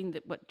 we've seen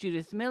that what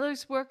Judith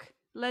Miller's work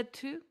led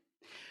to.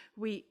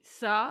 We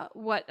saw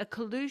what a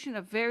collusion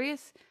of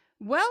various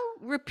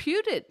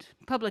well-reputed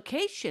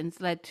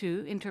publications led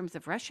to in terms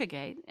of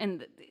Russiagate,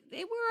 and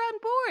they were on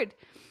board.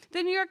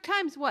 The New York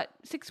Times,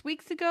 6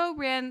 weeks ago,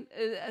 ran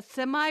a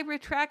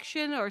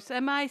semi-retraction or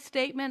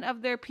semi-statement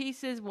of their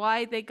pieces,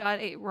 why they got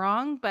it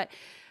wrong, but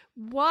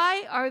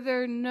why are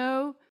there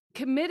no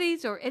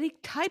committees or any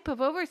type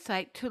of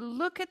oversight to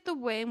look at the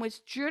way in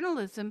which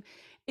journalism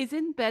is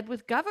in bed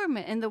with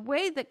government, and the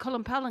way that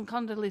Colin Powell and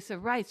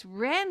Condoleezza Rice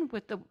ran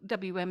with the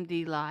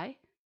WMD lie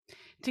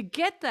to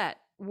get that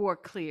war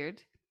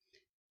cleared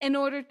in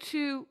order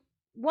to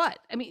what?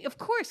 I mean, of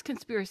course,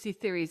 conspiracy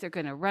theories are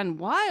going to run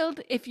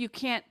wild if you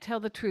can't tell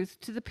the truth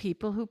to the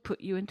people who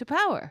put you into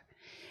power.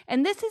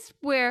 And this is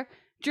where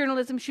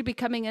journalism should be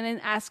coming in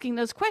and asking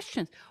those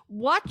questions.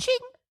 Watching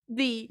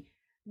the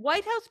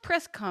White House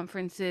press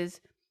conferences,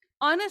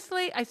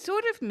 honestly, I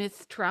sort of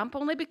miss Trump,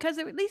 only because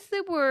at least they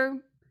were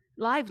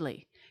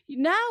lively.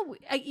 Now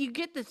you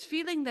get this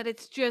feeling that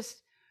it's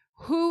just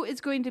who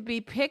is going to be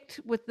picked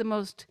with the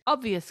most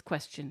obvious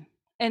question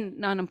and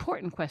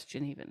non-important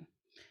question even.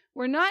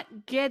 We're not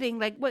getting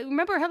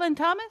remember Helen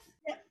Thomas?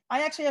 Yeah,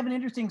 I actually have an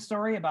interesting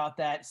story about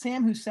that.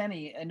 Sam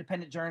Husseini,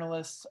 independent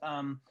journalist,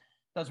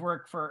 does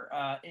work for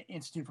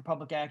Institute for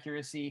Public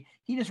Accuracy.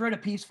 He just wrote a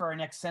piece for our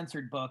next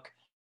censored book.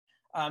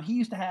 He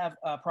used to have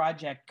a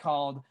project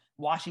called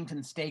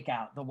Washington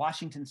Stakeout, the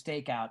Washington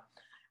Stakeout,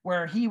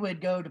 where he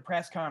would go to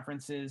press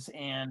conferences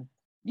and,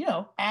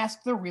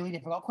 ask the really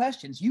difficult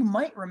questions. You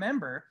might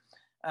remember,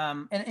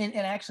 and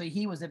actually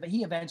he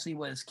eventually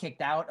was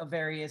kicked out of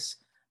various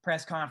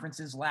press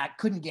conferences,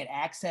 couldn't get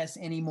access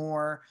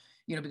anymore,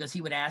 because he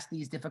would ask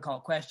these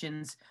difficult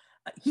questions.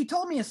 He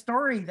told me a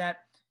story that,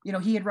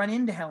 he had run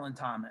into Helen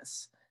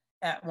Thomas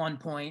at one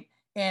point,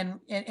 and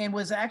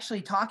was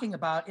actually talking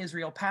about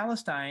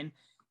Israel-Palestine,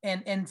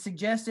 and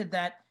suggested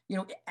that,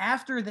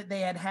 after that they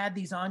had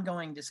these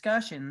ongoing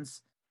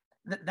discussions,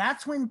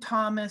 that's when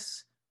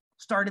Thomas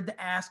started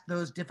to ask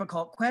those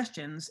difficult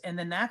questions. And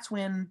then that's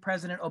when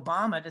President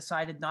Obama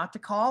decided not to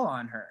call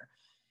on her.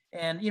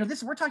 And,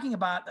 we're talking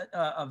about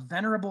a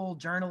venerable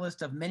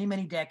journalist of many,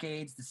 many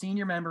decades, the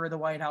senior member of the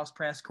White House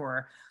press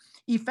corps,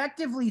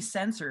 effectively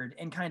censored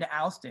and kind of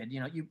ousted.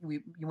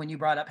 When you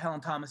brought up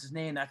Helen Thomas's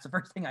name, that's the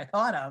first thing I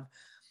thought of.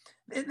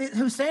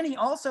 Husseini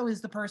also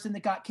is the person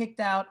that got kicked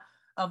out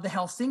of the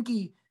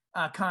Helsinki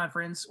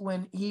conference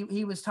when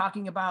he was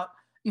talking about,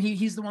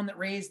 he's the one that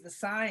raised the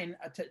sign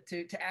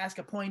to ask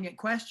a poignant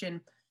question,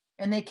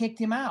 and they kicked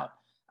him out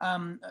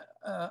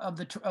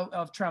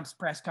of Trump's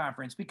press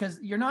conference, because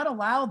you're not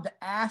allowed to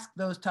ask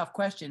those tough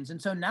questions.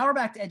 And so now we're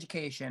back to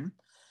education,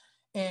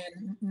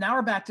 and now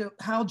we're back to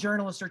how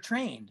journalists are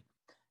trained.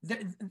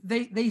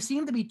 They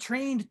seem to be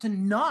trained to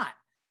not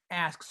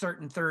ask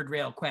certain third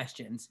rail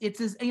questions. It's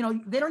as, they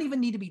don't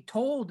even need to be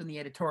told in the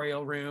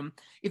editorial room.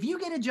 If you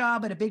get a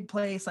job at a big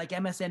place like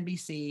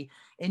MSNBC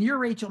and you're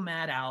Rachel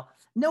Maddow,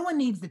 no one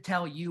needs to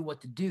tell you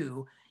what to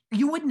do.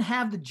 you wouldn't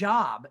have the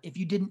job if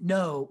you didn't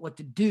know what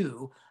to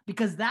do,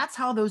 because that's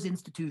how those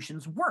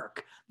institutions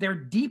work. They're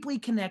deeply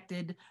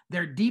connected.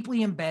 They're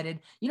deeply embedded.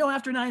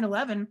 After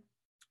 9/11,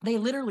 they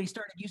literally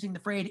started using the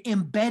phrase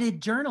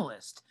embedded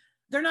journalist.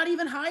 They're not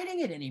even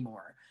hiding it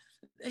anymore.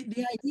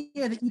 The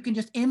idea that you can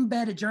just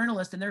embed a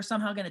journalist and they're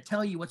somehow going to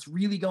tell you what's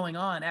really going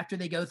on after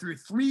they go through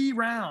 3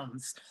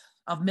 rounds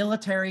of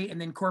military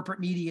and then corporate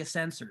media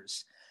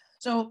censors.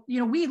 So,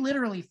 we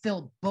literally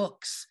fill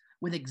books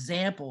with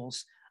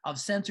examples of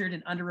censored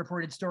and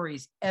underreported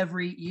stories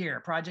every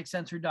year.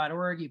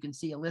 ProjectCensored.org, you can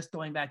see a list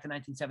going back to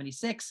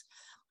 1976.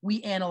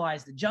 We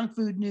analyze the junk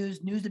food news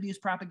abuse,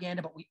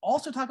 propaganda, but we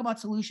also talk about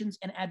solutions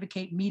and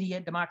advocate media,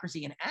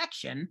 democracy, and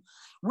action,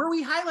 where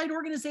we highlight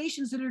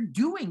organizations that are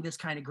doing this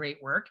kind of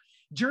great work,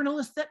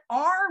 journalists that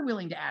are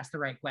willing to ask the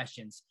right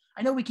questions.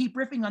 I know we keep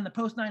riffing on the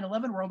post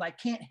 9/11 world. I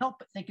can't help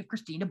but think of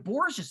Christina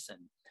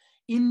Borjesson,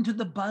 Into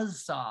the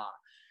Buzzsaw,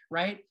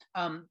 right?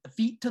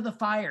 Feet to the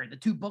Fire, the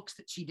 2 books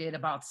that she did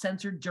about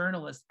censored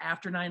journalists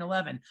after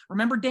 9/11.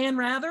 Remember Dan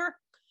Rather?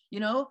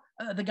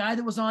 The guy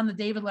that was on the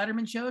David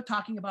Letterman show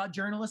talking about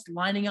journalists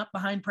lining up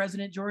behind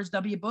President George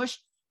W. Bush.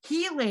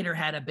 He later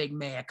had a big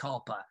mea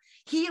culpa.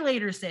 He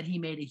later said he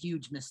made a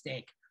huge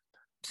mistake.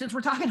 Since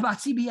we're talking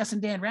about CBS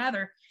and Dan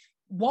Rather,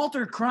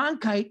 Walter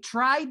Cronkite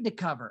tried to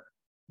cover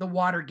the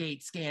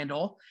Watergate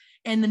scandal,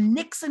 and the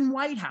Nixon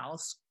White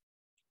House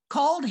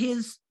called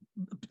his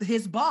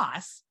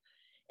boss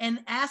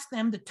and asked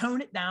them to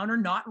tone it down or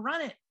not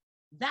run it.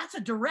 That's a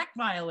direct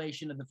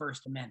violation of the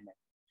First Amendment,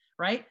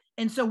 right?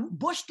 And so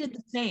Bush did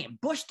the same.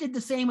 Bush did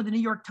the same with the New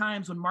York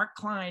Times when Mark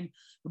Klein,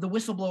 the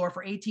whistleblower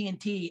for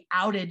AT&T,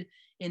 outed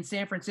in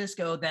San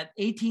Francisco that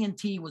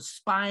AT&T was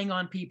spying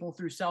on people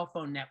through cell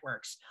phone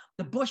networks.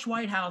 The Bush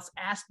White House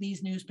asked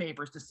these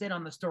newspapers to sit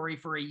on the story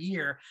for a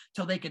year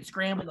till they could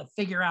scramble to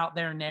figure out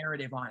their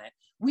narrative on it.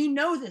 We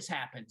know this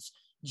happens.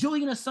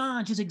 Julian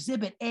Assange is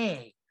Exhibit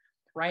A,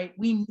 right?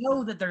 We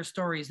know that there's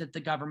stories that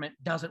the government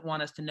doesn't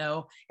want us to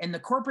know, and the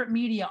corporate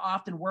media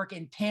often work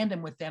in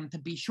tandem with them to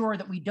be sure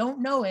that we don't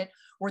know it,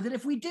 or that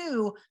if we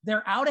do,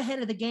 they're out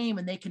ahead of the game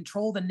and they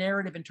control the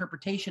narrative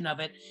interpretation of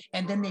it,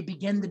 and then they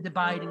begin the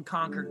divide and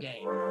conquer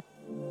game.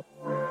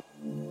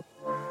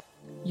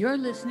 You're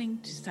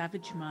listening to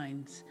Savage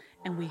Minds,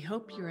 and we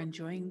hope you're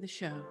enjoying the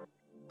show.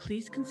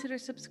 Please consider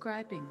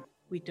subscribing.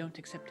 We don't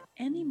accept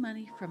any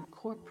money from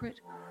corporate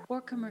or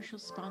commercial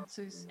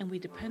sponsors, and we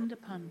depend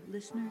upon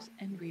listeners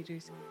and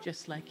readers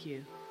just like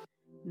you.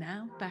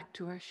 Now, back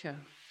to our show.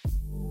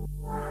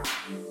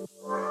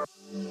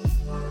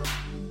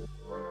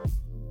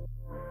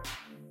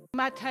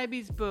 Matt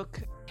Taibbi's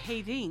book,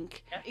 Hate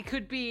Inc., it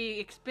could be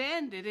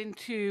expanded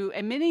into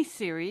a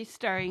mini-series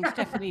starring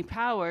Stephanie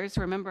Powers,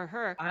 remember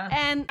her?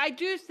 And I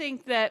do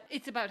think that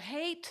it's about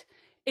hate,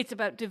 it's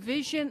about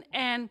division,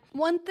 and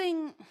one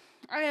thing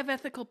I have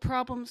ethical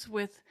problems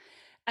with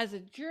as a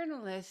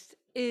journalist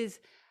is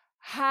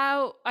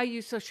how I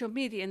use social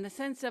media, in the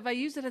sense of I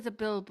use it as a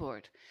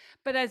billboard.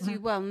 But as you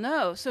well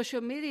know,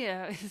 social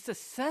media is a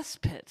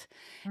cesspit.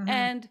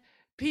 And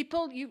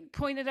people, you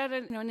pointed out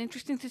an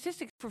interesting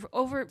statistic. For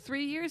over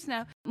 3 years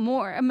now,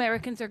 more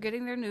Americans are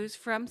getting their news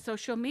from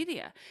social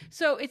media.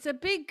 So it's a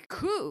big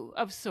coup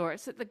of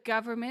sorts that the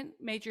government,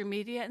 major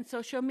media, and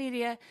social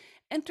media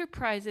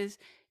enterprises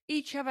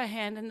each have a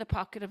hand in the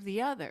pocket of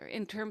the other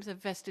in terms of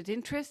vested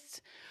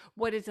interests,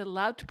 what is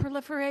allowed to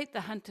proliferate,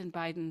 the Hunter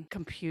Biden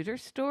computer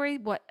story.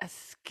 What a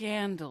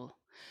scandal.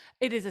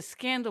 It is a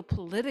scandal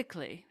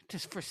politically,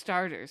 just for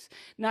starters,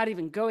 not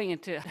even going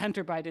into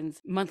Hunter Biden's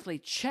monthly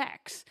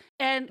checks.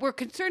 And we're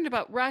concerned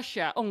about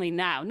Russia only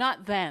now,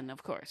 not then,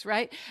 of course,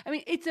 right? I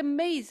mean, it's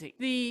amazing,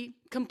 the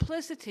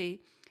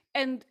complicity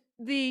and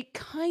the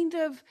kind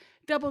of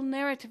double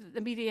narrative that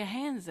the media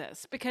hands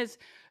us, because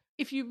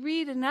if you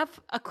read enough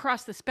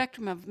across the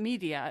spectrum of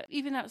media,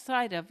 even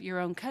outside of your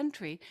own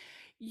country,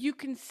 you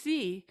can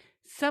see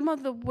some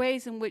of the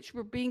ways in which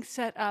we're being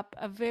set up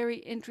a very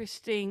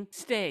interesting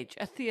stage,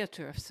 a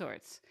theater of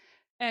sorts.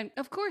 And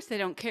of course, they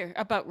don't care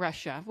about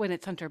Russia when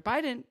it's Hunter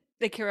Biden.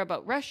 They care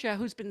about Russia,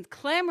 who's been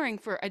clamoring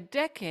for a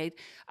decade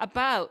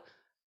about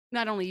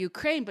not only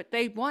Ukraine, but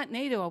they want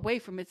NATO away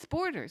from its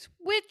borders,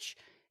 which,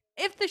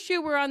 if the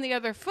shoe were on the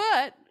other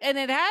foot, and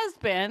it has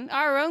been,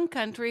 our own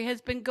country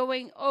has been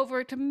going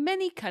over to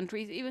many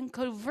countries, even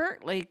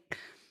covertly,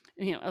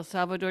 El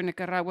Salvador,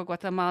 Nicaragua,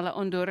 Guatemala,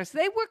 Honduras.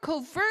 They were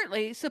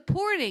covertly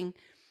supporting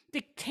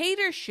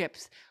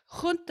dictatorships,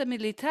 junta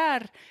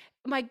militar.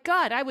 My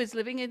God, I was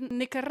living in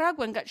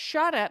Nicaragua and got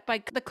shot at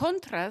by the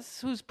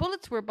Contras, whose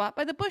bullets were bought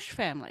by the Bush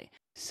family.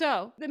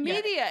 So the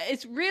media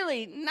is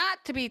really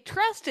not to be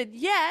trusted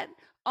yet.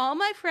 All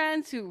my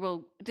friends who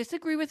will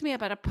disagree with me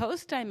about a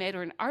post I made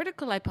or an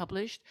article I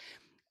published,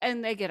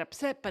 and they get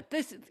upset, but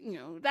this,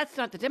 that's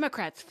not the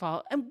Democrats'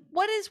 fault. And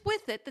what is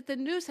with it that the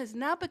news has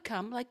now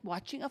become like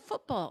watching a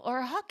football or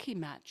a hockey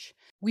match?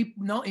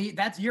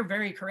 You're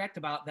very correct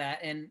about that.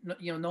 And,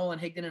 Nolan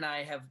Higdon and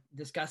I have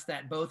discussed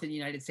that both in the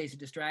United States of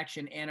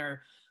Distraction and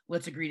our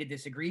Let's Agree to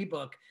Disagree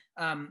book.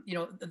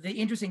 The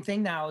interesting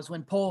thing now is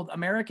when polled,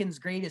 Americans'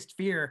 greatest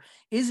fear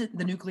isn't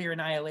the nuclear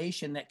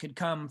annihilation that could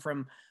come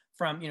from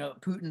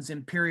Putin's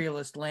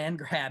imperialist land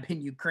grab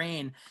in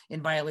Ukraine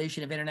in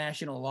violation of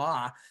international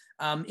law.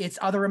 It's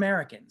other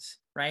Americans,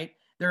 right?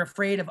 They're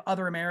afraid of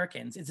other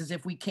Americans. It's as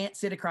if we can't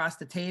sit across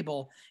the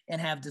table and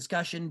have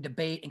discussion,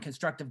 debate, and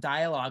constructive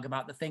dialogue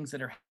about the things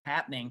that are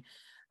happening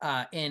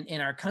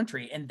in our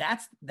country. And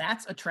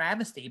that's a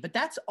travesty. But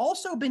that's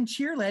also been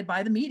cheerled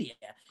by the media.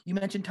 You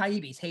mentioned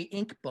Taibbi's Hate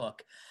Inc.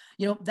 book.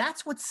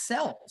 That's what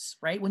sells,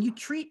 right? When you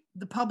treat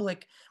the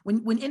public,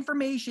 when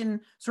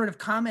information sort of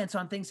comments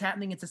on things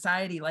happening in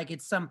society like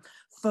it's some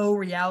faux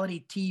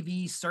reality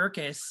TV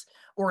circus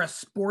or a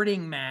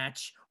sporting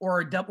match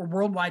or a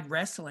worldwide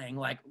wrestling,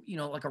 like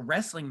a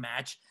wrestling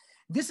match,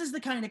 this is the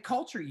kind of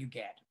culture you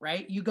get,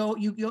 right? You go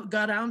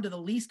down to the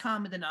least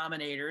common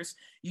denominators.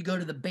 You go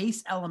to the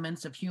base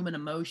elements of human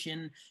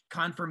emotion,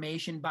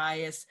 confirmation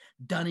bias,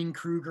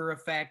 Dunning-Kruger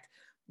effect.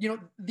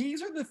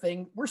 These are the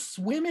things. We're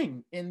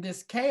swimming in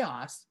this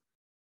chaos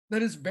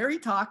that is very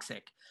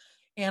toxic.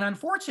 And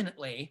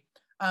unfortunately,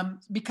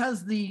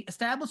 because the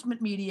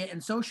establishment media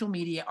and social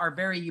media are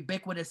very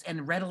ubiquitous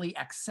and readily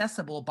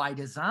accessible by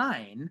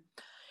design,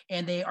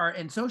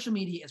 and social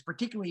media has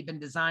particularly been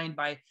designed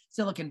by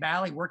Silicon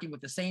Valley, working with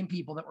the same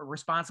people that were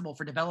responsible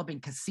for developing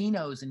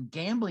casinos and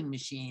gambling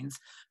machines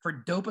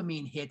for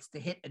dopamine hits to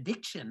hit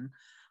addiction,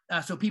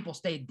 so people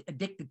stay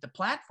addicted to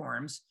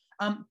platforms.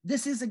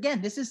 This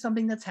is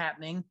something that's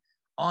happening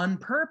on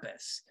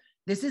purpose.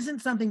 This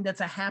isn't something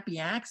that's a happy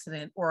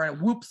accident or a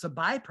whoops, a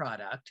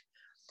byproduct.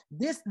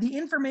 The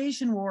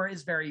information war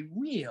is very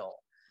real.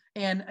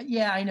 And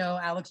yeah, I know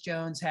Alex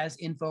Jones has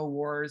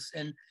InfoWars,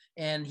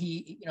 and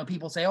he,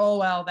 people say, oh,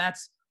 well,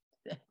 that's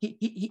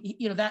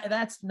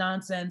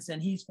nonsense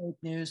and he's fake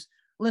news.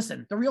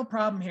 Listen, the real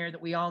problem here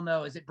that we all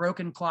know is that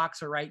broken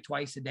clocks are right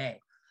twice a day.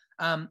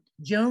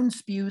 Jones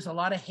spews a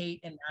lot of hate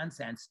and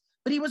nonsense,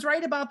 but he was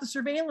right about the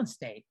surveillance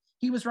state.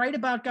 He was right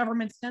about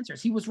government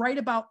censors. He was right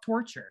about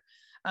torture.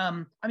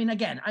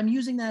 Again, I'm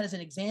using that as an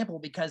example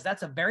because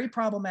that's a very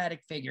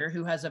problematic figure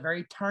who has a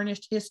very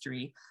tarnished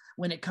history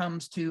when it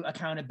comes to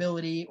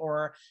accountability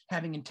or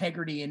having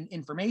integrity in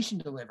information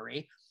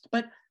delivery.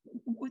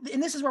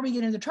 And this is where we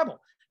get into trouble.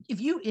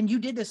 You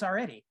did this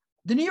already,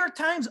 the New York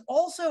Times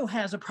also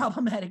has a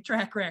problematic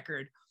track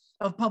record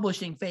of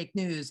publishing fake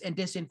news and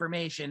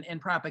disinformation and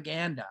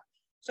propaganda.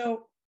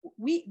 So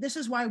this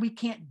is why we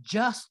can't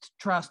just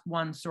trust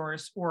one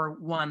source or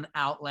one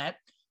outlet.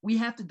 We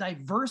have to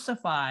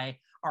diversify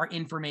our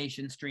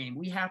information stream.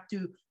 We have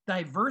to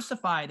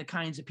diversify the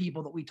kinds of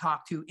people that we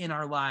talk to in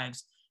our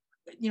lives.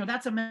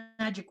 That's a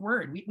magic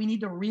word. We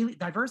need to really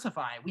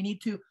diversify. We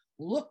need to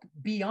look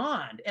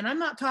beyond. And I'm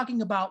not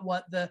talking about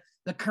what the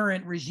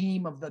current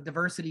regime of the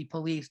diversity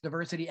police,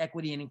 diversity,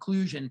 equity, and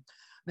inclusion,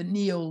 the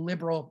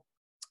neoliberal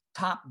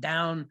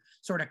top-down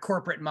sort of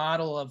corporate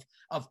model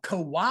of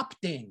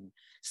co-opting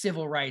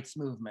civil rights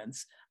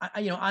movements.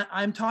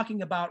 I'm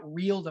talking about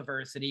real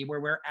diversity,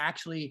 where we're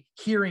actually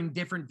hearing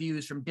different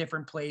views from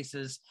different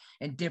places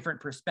and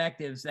different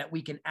perspectives that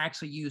we can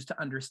actually use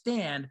to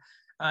understand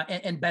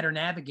and better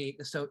navigate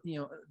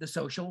the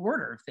social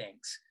order of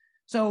things.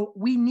 So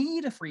we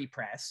need a free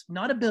press,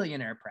 not a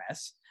billionaire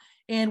press,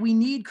 and we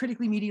need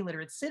critically media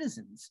literate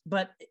citizens.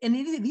 And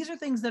these are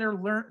things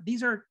that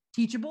these are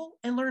teachable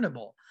and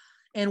learnable.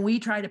 And we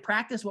try to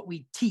practice what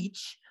we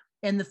teach.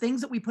 And the things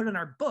that we put in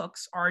our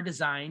books are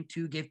designed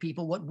to give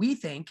people what we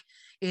think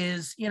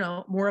is,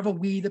 more of a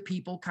we the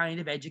people kind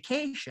of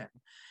education.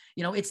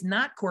 It's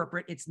not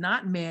corporate. It's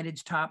not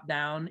managed top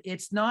down.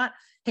 It's not,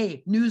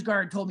 hey,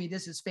 NewsGuard told me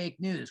this is fake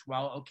news.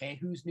 Well, okay,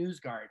 who's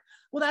NewsGuard?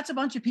 Well, that's a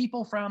bunch of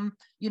people from,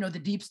 the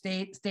deep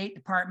state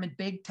department,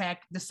 big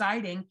tech,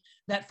 deciding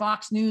that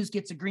Fox News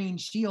gets a green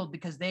shield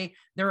because they're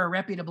a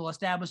reputable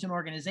establishment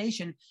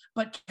organization,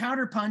 but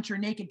Counterpunch or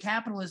Naked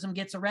Capitalism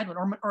gets a red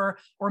one, or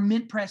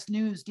Mint Press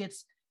News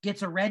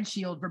gets a red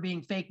shield for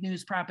being fake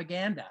news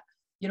propaganda.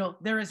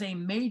 There is a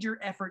major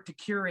effort to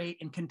curate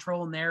and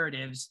control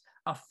narratives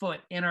afoot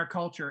in our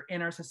culture,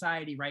 in our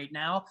society right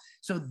now.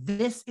 So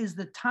this is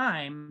the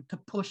time to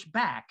push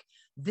back.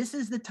 This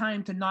is the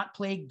time to not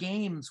play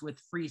games with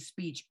free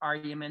speech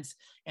arguments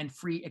and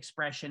free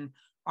expression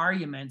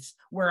arguments,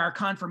 where our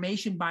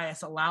confirmation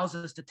bias allows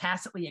us to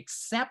tacitly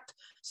accept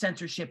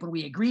censorship when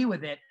we agree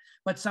with it,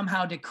 but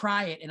somehow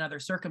decry it in other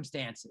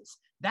circumstances.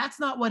 That's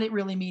not what it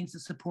really means to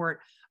support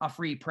a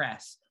free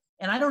press.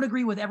 And I don't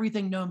agree with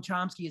everything Noam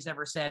Chomsky has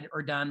ever said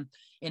or done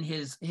in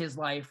his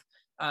life,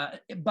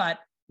 but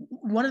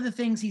one of the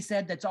things he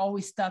said that's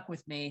always stuck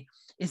with me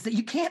is that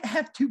you can't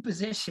have two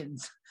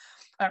positions.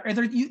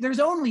 There's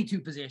only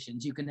two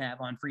positions you can have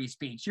on free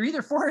speech. You're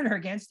either for it or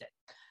against it,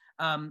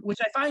 which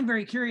I find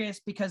very curious,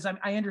 because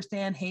I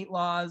understand hate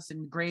laws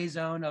and gray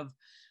zone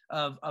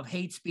of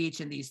hate speech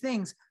and these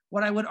things.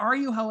 What I would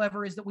argue,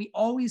 however, is that we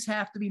always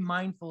have to be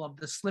mindful of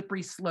the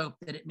slippery slope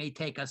that it may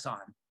take us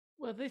on.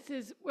 Well, this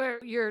is where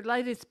your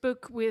latest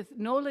book with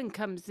Nolan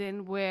comes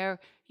in, where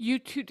you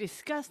two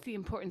discuss the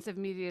importance of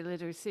media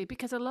literacy,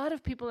 because a lot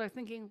of people are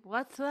thinking,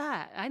 "What's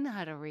that? I know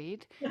how to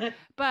read,"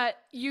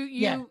 but you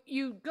Yeah. you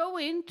you go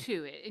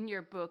into it in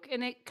your book,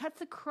 and it cuts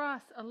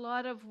across a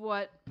lot of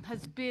what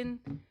has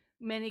been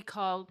many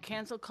called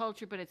cancel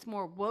culture, but it's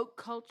more woke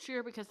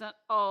culture because not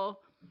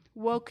all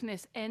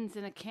wokeness ends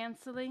in a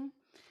canceling.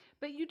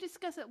 But you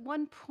discuss at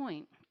one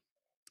point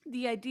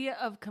the idea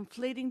of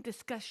conflating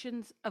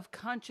discussions of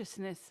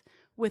consciousness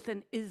with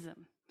an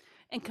ism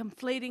and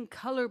conflating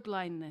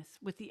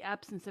colorblindness with the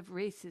absence of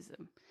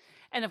racism.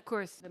 And of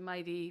course, the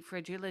mighty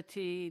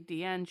fragility,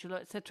 D'Angelo,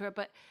 etc.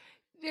 But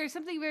there's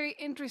something very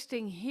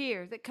interesting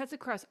here that cuts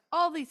across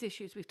all these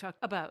issues we've talked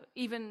about,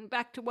 even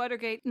back to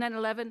Watergate,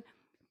 9/11.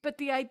 But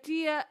the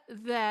idea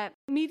that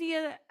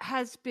media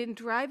has been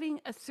driving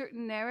a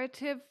certain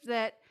narrative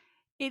that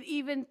it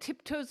even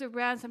tiptoes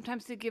around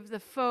sometimes to give the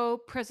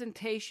faux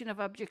presentation of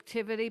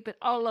objectivity, but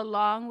all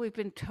along we've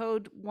been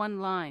told one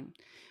line.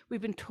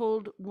 We've been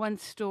told one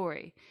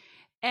story.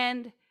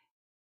 And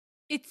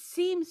it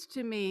seems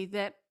to me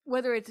that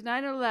whether it's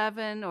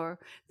 9/11 or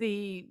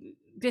the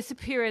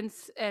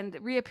disappearance and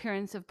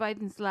reappearance of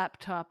Biden's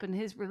laptop and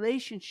his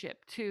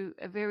relationship to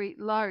a very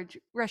large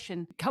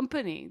Russian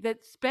company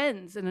that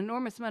spends an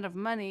enormous amount of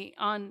money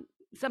on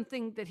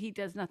something that he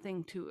does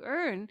nothing to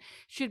earn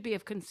should be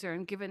of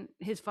concern given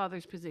his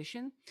father's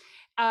position.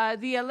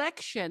 The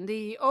election,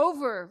 the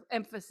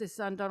overemphasis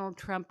on Donald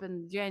Trump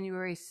and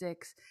January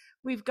 6th,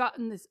 we've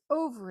gotten this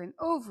over and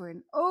over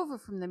and over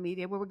from the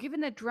media where we're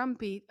given a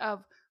drumbeat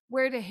of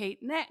where to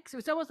hate next.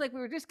 It's almost like we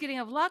were just getting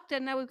off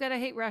lockdown. Now we've got to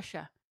hate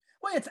Russia.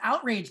 Well, it's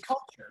outrage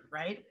culture,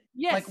 right?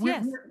 Yes, Like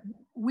yes.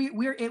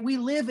 we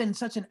live in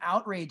such an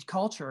outrage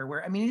culture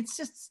where, I mean, it's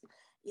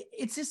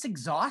just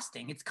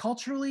exhausting. It's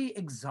culturally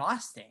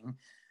exhausting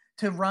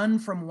to run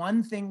from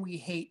one thing we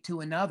hate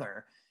to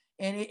another.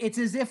 And it's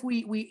as if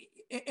we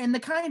and the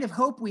kind of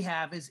hope we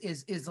have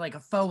is like a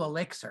faux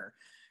elixir,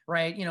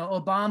 right? You know,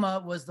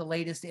 Obama was the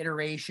latest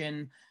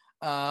iteration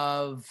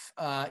of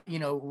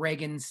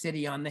Reagan's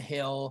City on the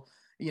Hill,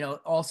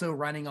 also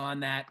running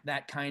on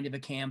that kind of a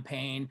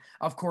campaign.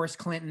 Of course,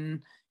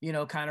 Clinton,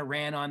 kind of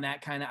ran on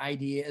that kind of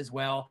idea as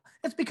well.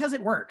 It's because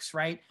it works,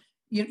 right?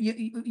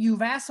 You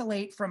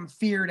vacillate from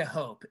fear to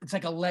hope. It's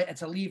like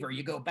it's a lever.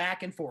 You go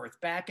back and forth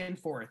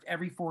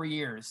every 4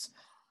 years,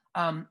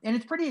 and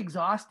it's pretty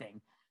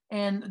exhausting.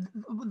 And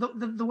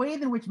the way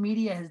in which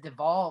media has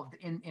devolved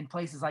in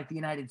places like the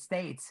United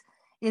States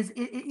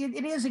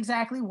it is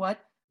exactly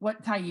what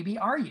Taibbi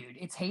argued.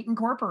 It's hate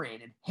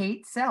incorporated.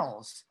 Hate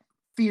sells.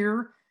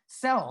 Fear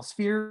sells.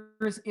 Fear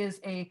is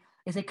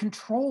a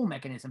control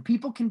mechanism.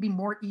 People can be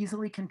more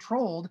easily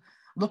controlled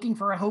looking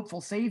for a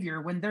hopeful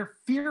savior when they're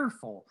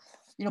fearful.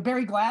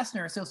 Barry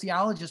Glassner, a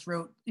sociologist,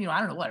 wrote, I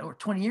don't know what, over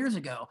 20 years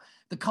ago,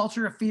 The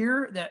Culture of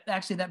Fear.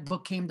 That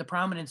book came to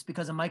prominence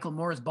because of Michael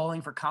Moore's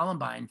Bowling for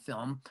Columbine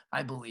film,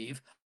 I believe.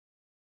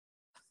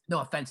 No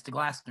offense to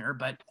Glassner,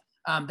 but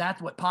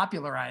that's what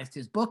popularized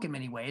his book in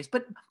many ways.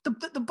 But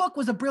the book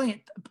was it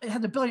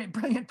had a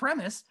brilliant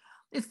premise.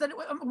 It's that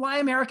why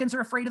Americans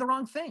are afraid of the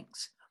wrong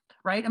things,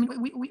 right? I mean,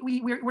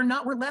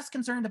 we're less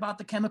concerned about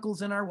the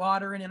chemicals in our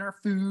water and in our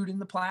food and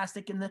the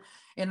plastic in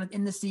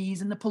the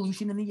seas and the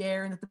pollution in the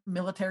air, and that the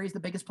military is the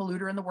biggest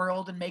polluter in the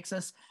world and makes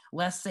us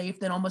less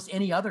safe than almost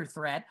any other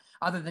threat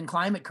other than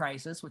climate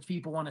crisis, which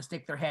people want to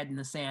stick their head in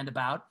the sand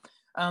about.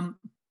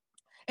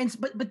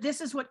 But this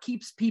is what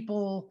keeps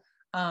people.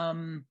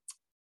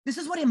 This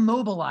is what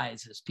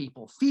immobilizes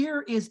people.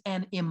 Fear is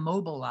an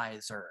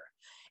immobilizer.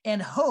 And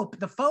hope,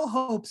 the faux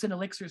hopes and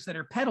elixirs that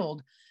are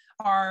peddled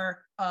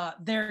are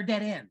they're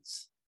dead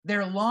ends.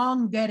 They're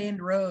long dead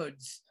end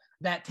roads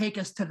that take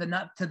us to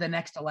the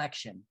next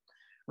election,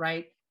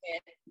 right?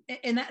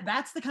 And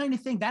that's the kind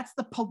of thing. That's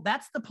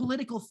the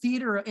political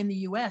theater in the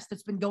U.S.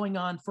 that's been going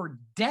on for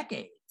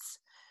decades.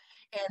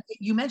 And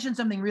you mentioned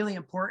something really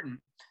important,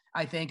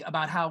 I think,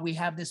 about how we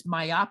have this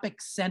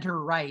myopic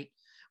center right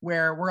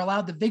where we're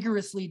allowed to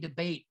vigorously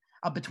debate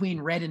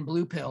between red and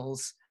blue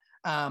pills.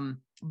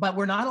 But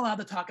we're not allowed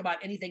to talk about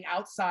anything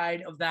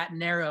outside of that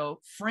narrow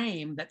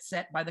frame that's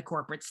set by the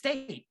corporate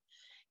state.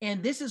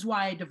 And this is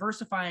why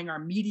diversifying our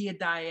media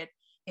diet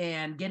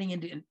and getting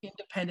into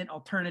independent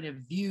alternative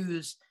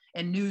views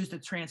and news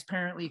that's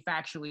transparently,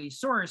 factually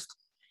sourced,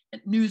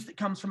 news that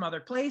comes from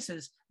other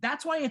places,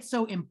 that's why it's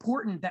so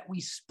important that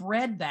we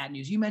spread that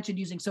news. You mentioned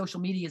using social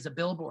media as a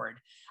billboard.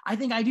 I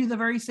think I do the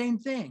very same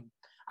thing.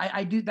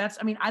 I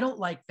don't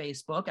like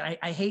Facebook, and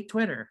I hate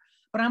Twitter,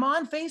 but I'm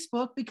on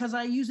Facebook because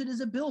I use it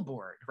as a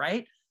billboard,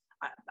 right?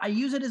 I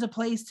use it as a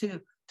place to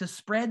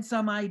spread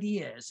some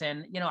ideas.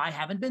 And, I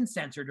haven't been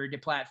censored or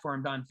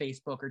deplatformed on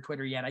Facebook or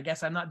Twitter yet. I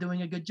guess I'm not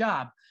doing a good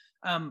job.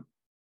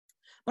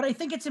 But I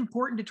think it's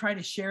important to try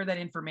to share that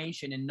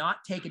information and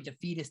not take a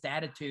defeatist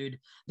attitude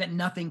that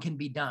nothing can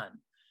be done.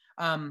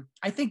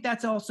 I think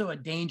that's also a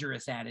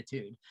dangerous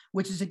attitude,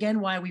 which is, again,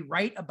 why we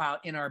write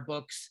about in our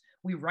books.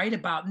 We write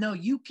about, no,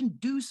 you can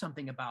do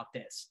something about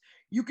this.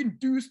 You can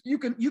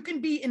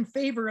be in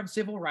favor of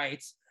civil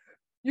rights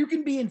You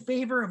can be in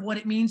favor of what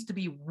it means to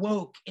be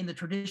woke in the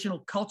traditional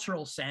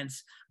cultural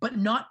sense, but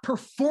not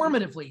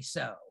performatively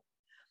so,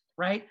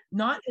 right?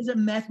 Not as a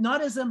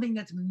not as something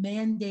that's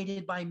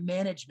mandated by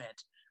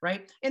management,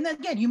 right? And then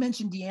again, you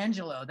mentioned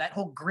D'Angelo, that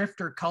whole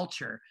grifter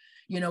culture,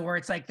 where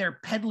it's like they're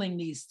peddling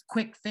these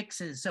quick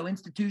fixes so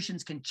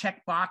institutions can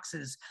check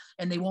boxes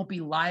and they won't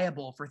be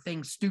liable for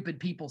things stupid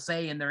people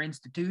say in their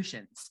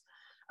institutions.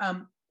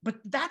 But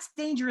that's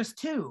dangerous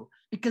too,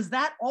 because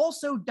that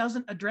also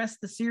doesn't address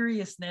the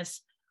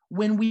seriousness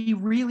when we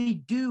really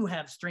do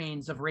have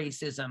strains of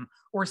racism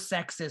or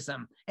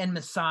sexism and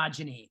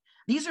misogyny.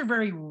 These are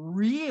very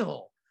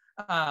real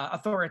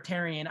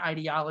authoritarian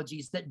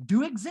ideologies that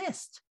do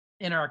exist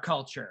in our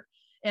culture.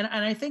 And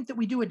I think that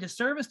we do a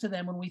disservice to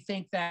them when we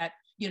think that,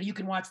 you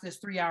can watch this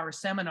 3-hour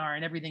seminar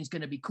and everything's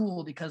going to be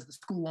cool because the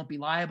school won't be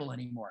liable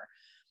anymore.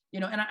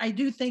 And I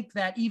do think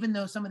that even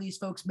though some of these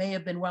folks may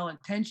have been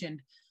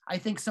well-intentioned, I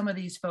think some of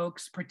these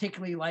folks,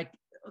 particularly like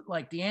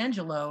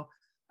D'Angelo,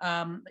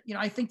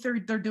 I think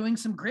they're doing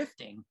some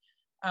grifting.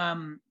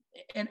 And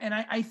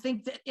I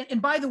think that,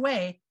 and by the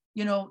way,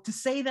 to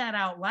say that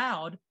out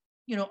loud,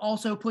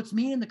 also puts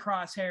me in the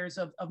crosshairs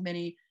of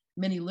many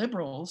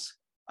liberals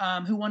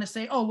who want to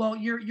say, oh, well,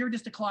 you're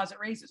just a closet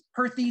racist.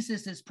 Her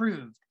thesis is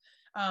proved.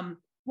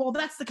 Well,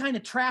 that's the kind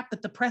of trap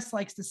that the press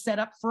likes to set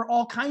up for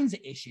all kinds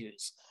of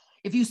issues.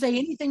 If you say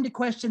anything to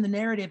question the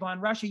narrative on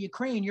Russia,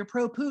 Ukraine, you're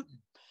pro-Putin.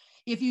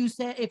 If you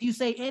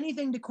say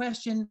anything to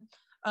question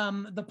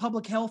the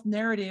public health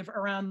narrative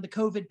around the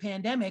COVID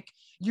pandemic,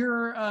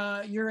 you're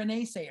a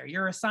naysayer,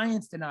 you're a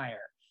science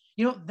denier.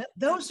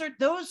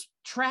 Those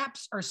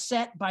traps are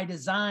set by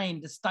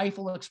design to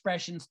stifle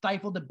expression,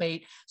 stifle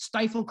debate,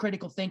 stifle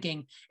critical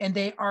thinking, and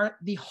they are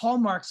the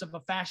hallmarks of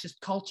a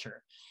fascist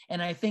culture.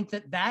 And I think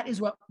that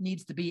is what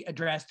needs to be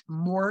addressed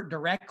more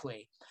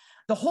directly.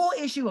 The whole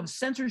issue of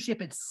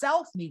censorship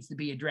itself needs to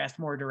be addressed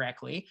more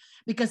directly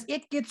because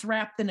it gets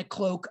wrapped in a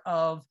cloak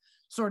of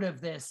sort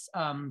of this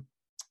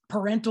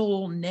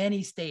parental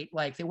nanny state,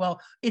 like, well,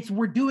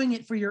 we're doing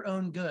it for your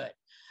own good.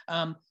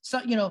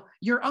 So,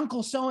 your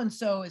uncle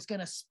so-and-so is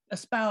going to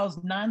espouse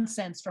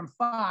nonsense from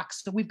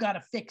Fox. So we've got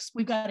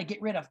to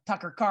get rid of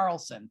Tucker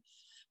Carlson.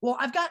 Well,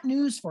 I've got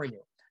news for you.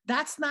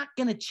 That's not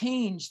going to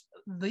change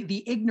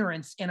the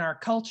ignorance in our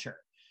culture,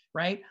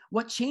 right?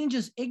 What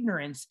changes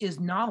ignorance is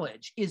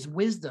knowledge, is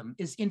wisdom,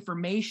 is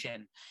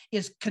information,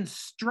 is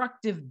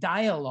constructive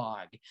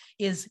dialogue,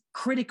 is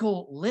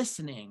critical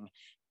listening,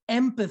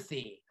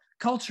 empathy,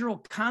 cultural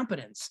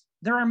competence.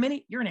 There are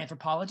many, you're an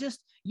anthropologist,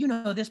 you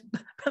know this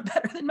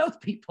better than most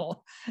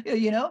people,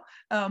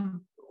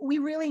 we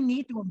really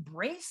need to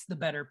embrace the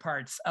better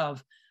parts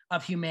of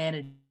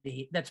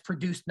humanity that's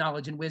produced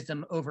knowledge and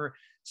wisdom over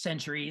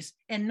centuries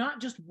and not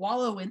just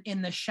wallow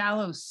in the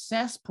shallow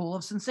cesspool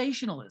of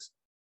sensationalism.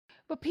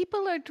 But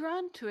people are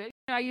drawn to it.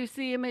 I used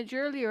the image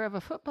earlier of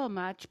a football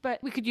match,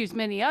 but we could use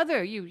many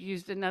other. You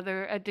used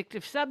another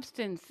addictive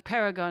substance,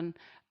 Paragon.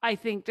 I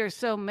think there's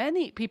so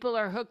many. People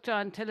are hooked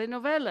on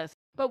telenovelas.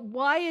 But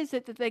why is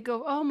it that they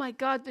go, oh my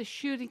God, the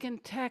shooting in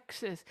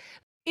Texas?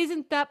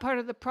 Isn't that part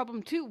of the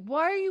problem too?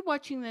 Why are you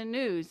watching the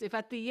news if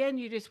at the end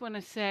you just want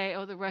to say,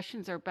 oh, the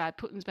Russians are bad,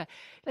 Putin's bad?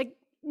 Like,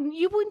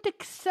 you wouldn't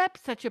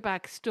accept such a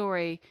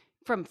backstory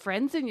from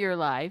friends in your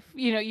life.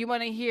 You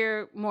want to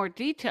hear more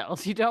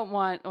details. You don't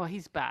want, oh,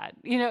 he's bad,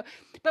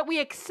 but we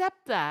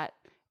accept that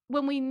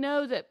when we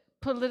know that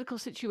political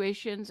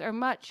situations are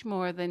much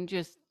more than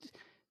just,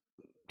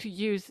 to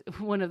use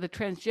one of the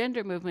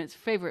transgender movement's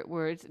favorite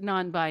words,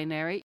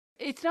 non-binary.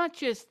 It's not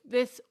just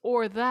this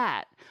or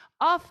that.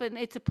 Often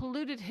it's a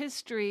polluted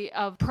history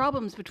of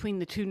problems between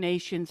the two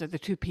nations or the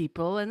two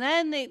people. And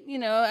then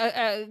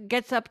it,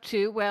 gets up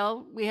to,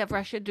 well, we have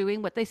Russia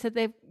doing what they said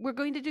they were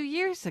going to do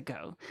years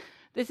ago.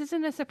 This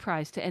isn't a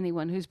surprise to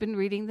anyone who's been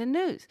reading the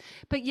news.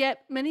 But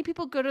yet many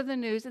people go to the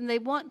news and they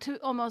want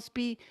to almost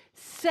be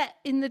set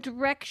in the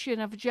direction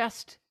of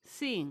just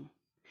seeing.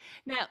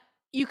 Now,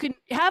 you can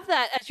have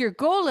that as your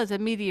goal as a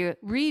media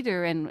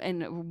reader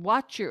and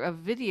watcher of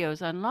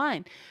videos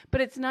online,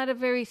 but it's not a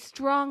very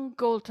strong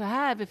goal to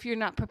have if you're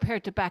not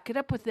prepared to back it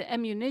up with the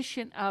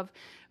ammunition of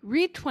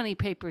read 20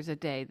 papers a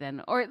day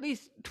then, or at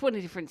least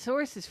 20 different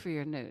sources for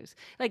your news.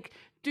 Like,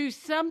 do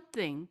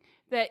something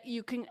that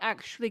you can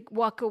actually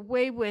walk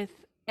away with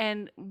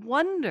and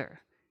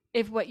wonder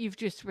if what you've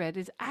just read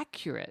is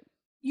accurate.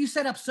 You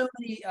set up so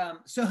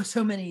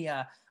many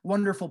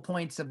wonderful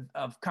points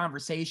of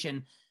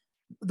conversation.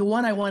 The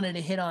one I wanted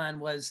to hit on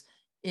was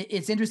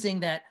it's interesting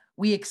that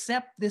we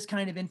accept this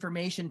kind of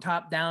information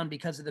top down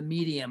because of the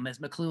medium, as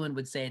McLuhan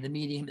would say, the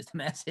medium is the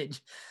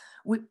message.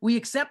 We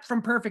accept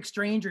from perfect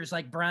strangers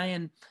like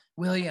Brian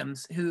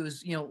Williams,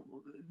 who's,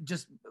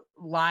 just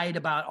lied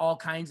about all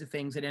kinds of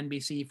things at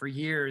NBC for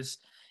years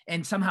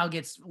and somehow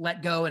gets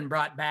let go and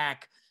brought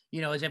back,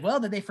 as if, well,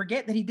 did they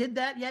forget that he did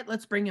that yet?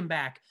 Let's bring him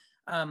back.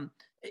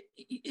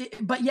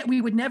 But yet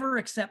we would never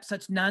accept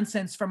such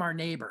nonsense from our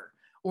neighbor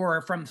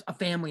or from a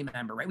family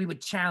member, right? We would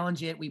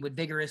challenge it. We would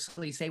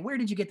vigorously say, where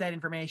did you get that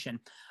information?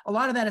 A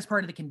lot of that is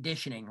part of the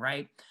conditioning,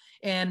 right?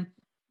 And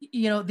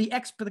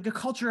the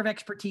culture of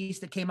expertise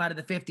that came out of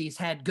the 50s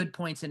had good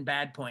points and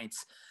bad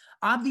points.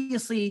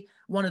 Obviously,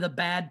 one of the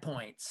bad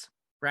points,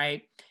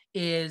 right,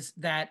 is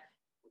the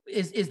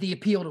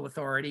appeal to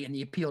authority and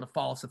the appeal to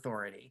false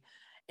authority.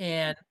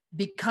 And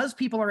because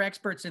people are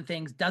experts in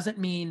things doesn't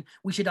mean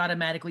we should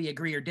automatically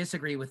agree or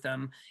disagree with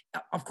them.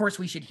 Of course,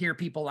 we should hear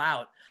people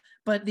out.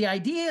 But the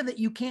idea that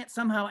you can't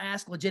somehow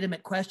ask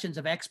legitimate questions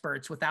of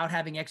experts without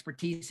having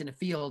expertise in a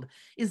field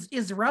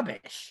is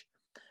rubbish.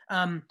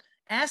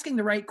 Asking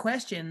the right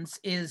questions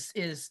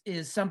is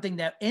something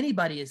that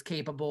anybody is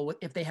capable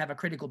if they have a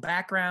critical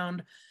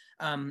background.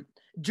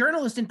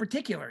 Journalists in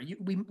particular,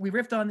 we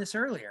riffed on this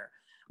earlier.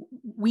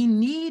 We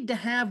need to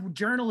have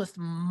journalists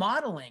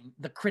modeling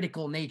the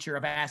critical nature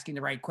of asking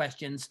the right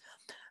questions.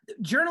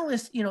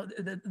 Journalists,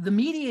 the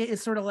media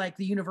is sort of like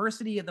the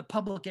university of the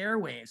public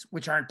airwaves,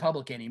 which aren't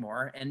public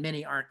anymore, and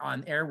many aren't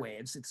on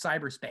airwaves. It's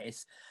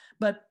cyberspace.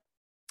 But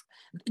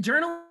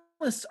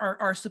journalists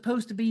are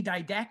supposed to be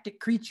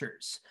didactic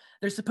creatures.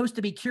 They're supposed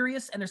to be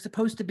curious, and they're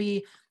supposed to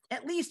be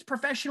at least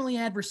professionally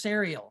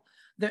adversarial,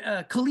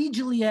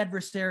 collegially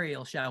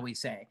adversarial, shall we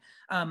say.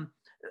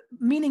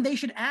 Meaning they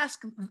should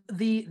ask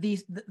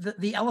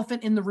the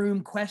elephant in the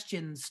room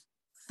questions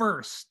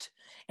first,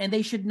 and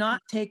they should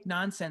not take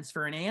nonsense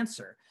for an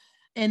answer.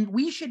 And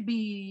we should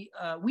be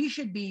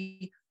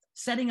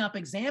setting up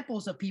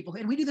examples of people,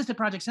 and we do this at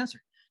Project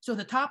Censored. So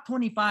the top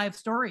 25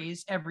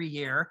 stories every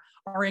year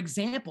are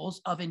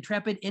examples of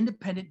intrepid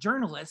independent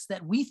journalists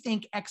that we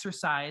think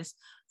exercise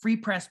free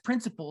press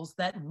principles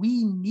that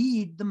we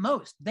need the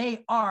most.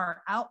 They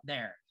are out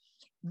there.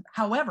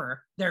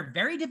 However, they're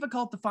very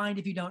difficult to find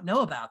if you don't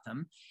know about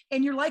them,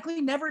 and you're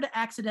likely never to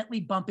accidentally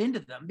bump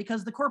into them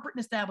because the corporate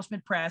and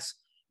establishment press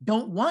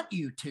don't want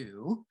you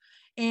to,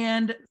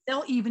 and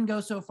they'll even go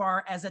so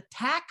far as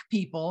attack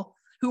people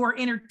who are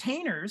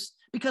entertainers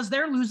because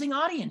they're losing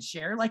audience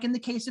share, like in the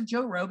case of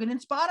Joe Rogan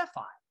and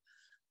Spotify.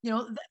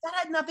 That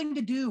had nothing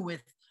to do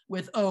with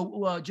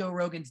Joe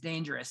Rogan's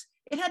dangerous.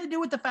 It had to do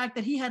with the fact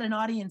that he had an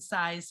audience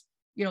size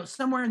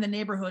somewhere in the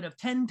neighborhood of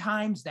 10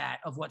 times that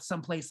of what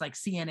someplace like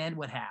CNN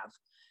would have.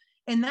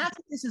 And that's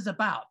what this is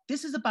about.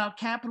 This is about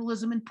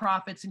capitalism and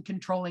profits and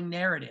controlling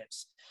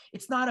narratives.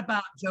 It's not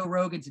about Joe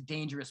Rogan's a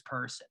dangerous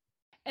person.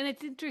 And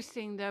it's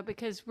interesting, though,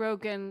 because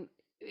Rogan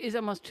is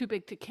almost too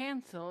big to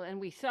cancel. And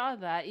we saw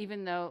that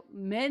even though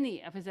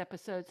many of his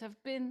episodes have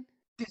been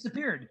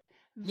disappeared.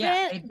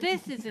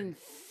 This is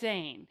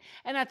insane.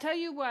 And I'll tell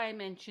you why I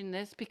mention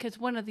this, because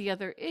one of the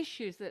other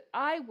issues that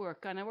I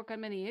work on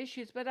many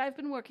issues, but I've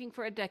been working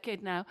for a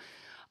decade now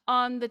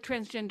on the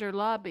transgender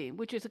lobby,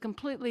 which is a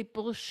completely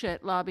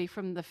bullshit lobby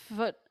from the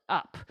foot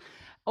up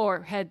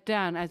or head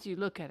down as you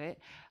look at it.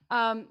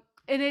 And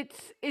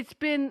it's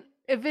been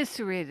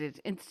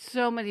eviscerated in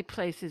so many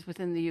places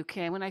within the UK.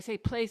 And when I say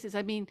places,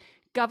 I mean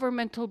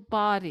governmental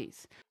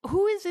bodies.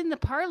 Who is in the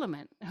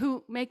parliament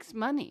who makes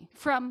money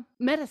from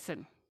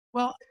medicine?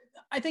 Well,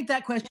 I think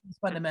that question is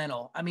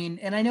fundamental. I mean,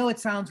 and I know it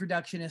sounds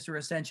reductionist or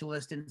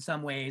essentialist in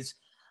some ways,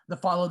 the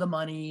follow the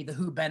money, the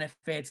who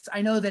benefits.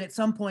 I know that at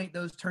some point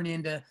those turn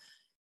into,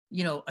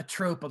 a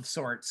trope of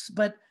sorts.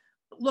 But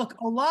look,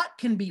 a lot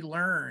can be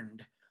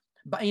learned.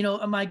 But,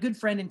 my good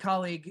friend and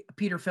colleague,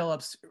 Peter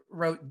Phillips,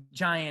 wrote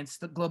Giants,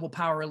 the Global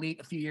Power Elite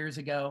a few years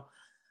ago.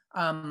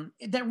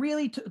 That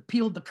really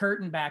peeled the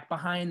curtain back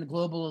behind the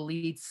global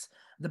elites,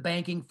 the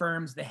banking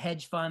firms, the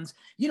hedge funds.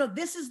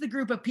 This is the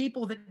group of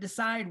people that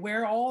decide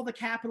where all the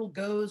capital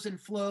goes and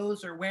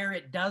flows or where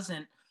it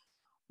doesn't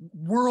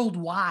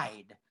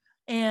worldwide.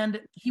 And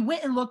he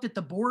went and looked at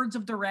the boards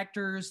of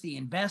directors, the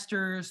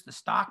investors, the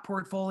stock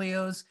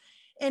portfolios.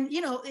 And,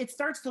 it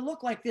starts to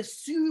look like this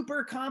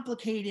super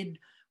complicated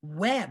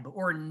web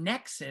or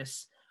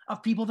nexus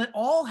of people that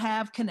all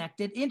have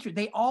connected interests.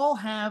 They all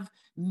have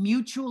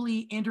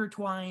mutually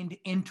intertwined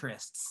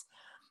interests.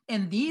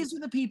 And these are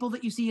the people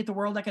that you see at the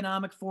World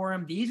Economic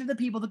Forum. These are the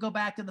people that go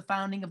back to the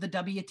founding of the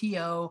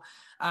WTO.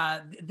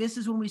 This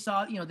is when we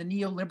saw, the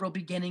neoliberal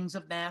beginnings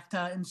of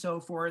NAFTA and so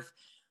forth.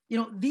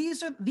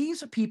 These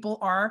people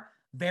are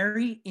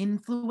very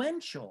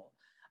influential.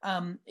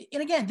 And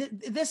again,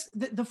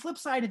 the flip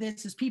side of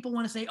this is people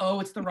want to say, oh,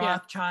 it's the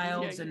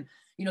Rothschilds. And,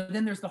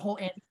 then there's the whole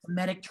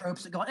anti-Semitic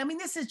tropes that go on. I mean,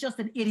 this is just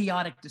an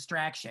idiotic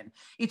distraction.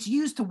 It's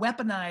used to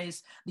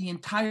weaponize the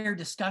entire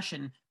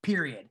discussion,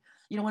 period.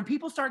 When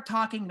people start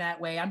talking that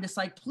way, I'm just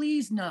like,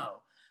 please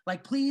no.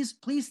 Like, please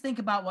think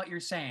about what you're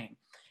saying.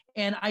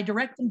 And I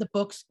direct them to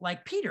books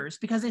like Peter's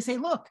because they say,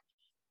 look,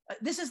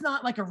 this is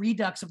not like a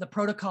redux of the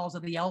Protocols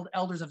of the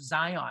Elders of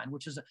Zion,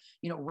 which is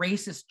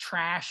racist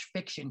trash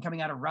fiction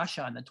coming out of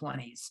Russia in the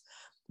 1920s.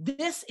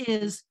 This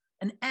is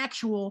an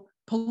actual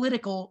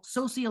political,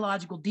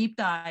 sociological deep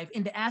dive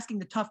into asking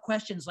the tough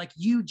questions like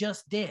you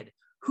just did.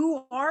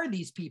 Who are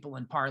these people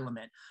in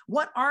Parliament?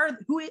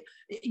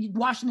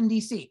 Washington,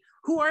 D.C.?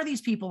 Who are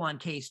these people on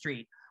K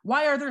Street?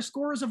 Why are there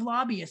scores of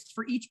lobbyists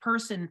for each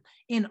person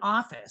in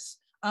office?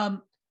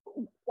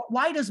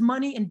 Why does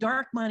money and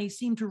dark money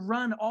seem to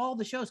run all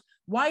the shows?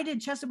 Why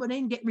did Chesa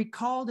Boudin get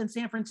recalled in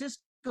San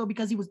Francisco?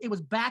 Because it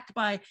was backed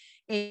by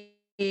a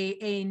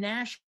a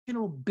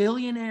national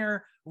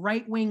billionaire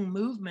right-wing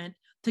movement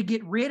to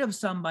get rid of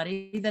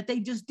somebody that they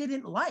just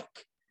didn't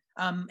like.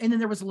 And then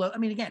there was, I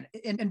mean, again,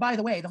 and by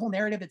the way, the whole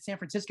narrative that San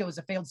Francisco is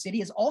a failed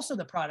city is also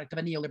the product of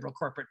a neoliberal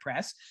corporate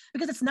press,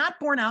 because it's not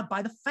borne out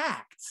by the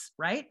facts,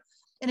 right?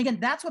 And again,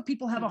 that's what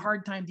people have a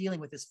hard time dealing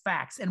with, is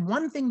facts. And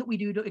one thing that we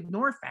do to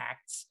ignore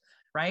facts,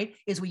 right,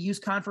 is we use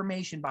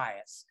confirmation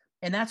bias.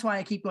 And that's why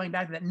I keep going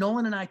back to that.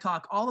 Nolan and I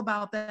talk all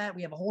about that.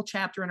 We have a whole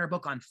chapter in our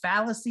book on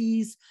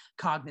fallacies,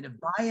 cognitive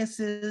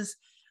biases.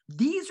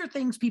 These are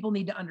things people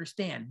need to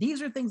understand.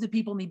 These are things that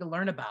people need to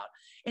learn about.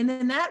 And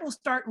then that will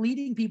start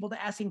leading people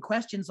to asking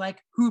questions like,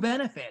 who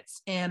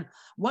benefits and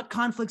what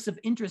conflicts of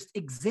interest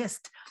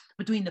exist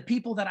between the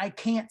people that I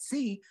can't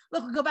see.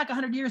 Look, we'll go back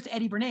 100 years to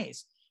Eddie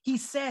Bernays. He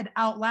said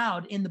out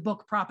loud in the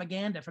book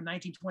Propaganda from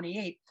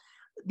 1928,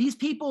 these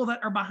people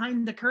that are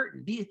behind the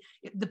curtain,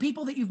 the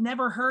people that you've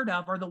never heard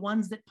of are the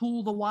ones that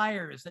pull the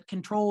wires, that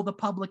control the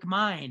public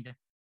mind.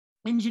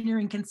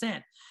 Engineering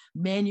consent,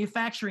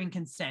 manufacturing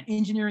consent,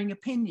 engineering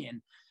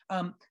opinion.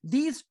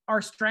 These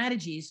are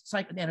strategies,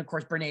 and of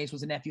course, Bernays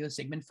was a nephew of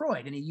Sigmund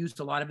Freud, and he used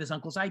a lot of his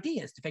uncle's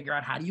ideas to figure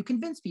out, how do you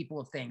convince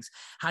people of things?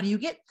 How do you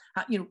get,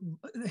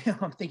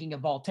 I'm thinking of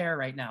Voltaire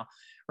right now,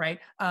 right?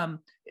 When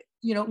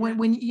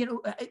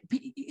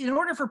in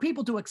order for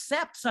people to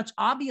accept such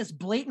obvious,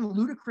 blatant,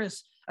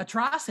 ludicrous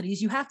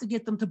atrocities, you have to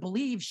get them to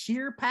believe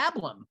sheer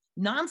pablum,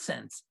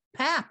 nonsense,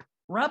 pap,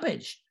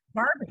 rubbish,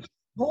 garbage,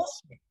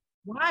 bullshit.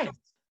 Right.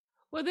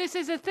 Well, this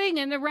is a thing.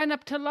 In the run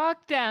up to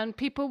lockdown,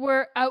 people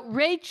were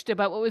outraged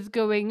about what was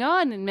going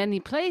on in many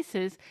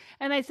places.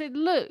 And I said,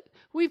 look,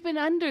 we've been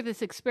under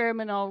this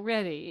experiment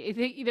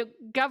already.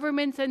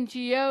 Governments,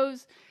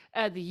 NGOs,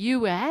 the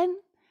UN,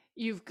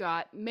 you've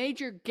got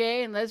major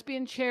gay and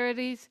lesbian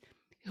charities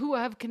who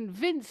have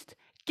convinced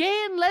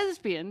gay and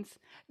lesbians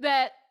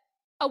that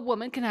a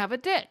woman can have a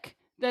dick,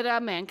 that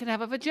a man can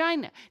have a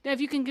vagina. Now,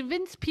 if you can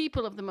convince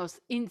people of the most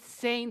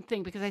insane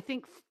thing, because I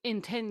think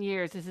in 10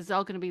 years, this is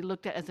all going to be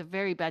looked at as a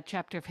very bad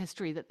chapter of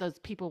history that those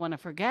people want to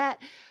forget.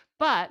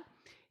 But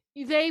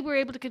they were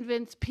able to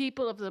convince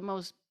people of the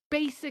most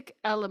basic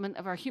element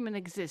of our human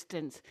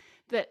existence,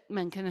 that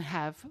men can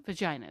have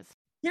vaginas.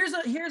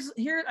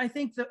 I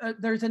think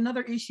there's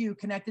another issue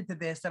connected to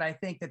this, that I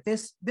think that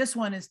this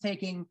one is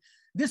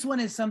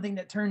something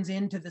that turns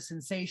into the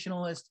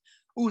sensationalist.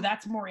 Oh,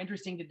 that's more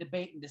interesting to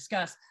debate and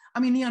discuss. I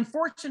mean, the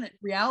unfortunate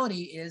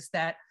reality is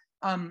that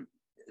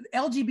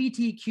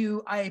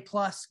LGBTQIA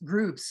plus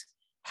groups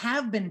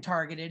have been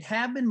targeted,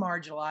 have been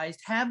marginalized,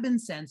 have been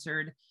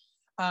censored,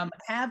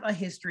 have a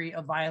history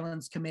of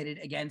violence committed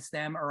against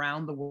them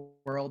around the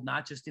world,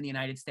 not just in the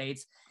United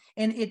States.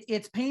 And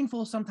it's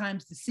painful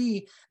sometimes to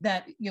see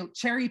that,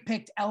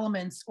 cherry-picked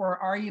elements or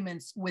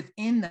arguments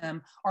within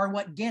them are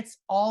what gets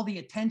all the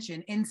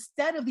attention,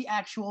 instead of the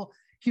actual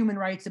human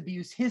rights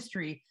abuse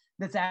history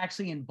that's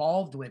actually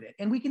involved with it.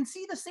 And we can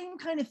see the same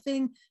kind of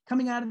thing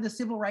coming out of the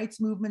civil rights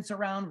movements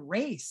around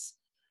race,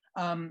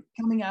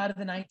 coming out of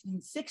the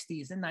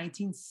 1960s and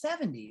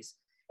 1970s.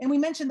 And we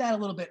mentioned that a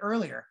little bit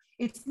earlier.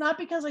 It's not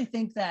because I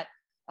think that,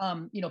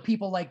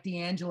 people like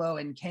D'Angelo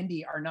and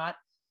Kendi are not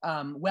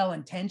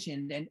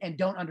well-intentioned and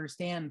don't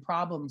understand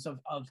problems of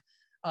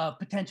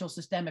potential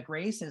systemic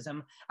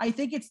racism. I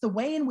think it's the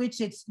way in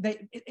which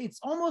it's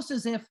almost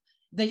as if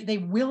they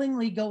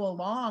willingly go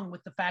along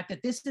with the fact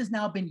that this has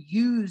now been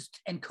used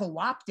and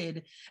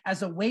co-opted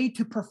as a way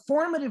to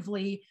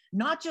performatively,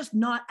 not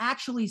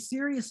actually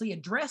seriously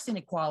address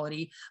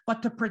inequality,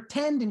 but to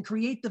pretend and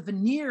create the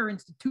veneer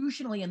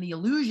institutionally and the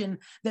illusion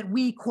that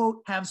we,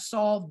 quote, have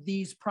solved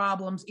these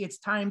problems. It's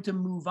time to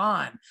move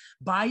on.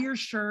 Buy your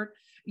shirt,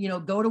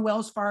 go to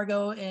Wells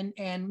Fargo and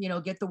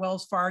get the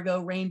Wells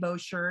Fargo rainbow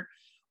shirt,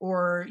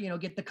 or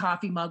get the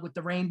coffee mug with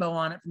the rainbow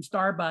on it from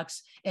Starbucks,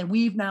 and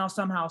we've now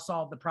somehow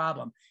solved the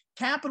problem.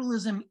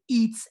 Capitalism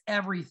eats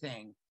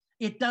everything.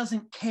 It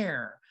doesn't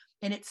care,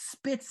 and it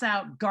spits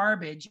out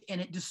garbage, and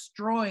it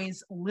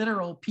destroys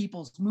literal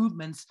people's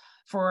movements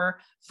for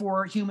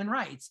human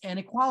rights and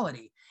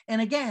equality. And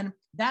again,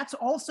 that's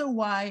also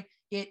why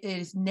it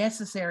is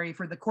necessary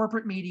for the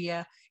corporate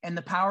media and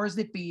the powers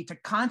that be to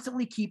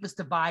constantly keep us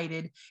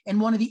divided.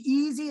 And one of the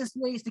easiest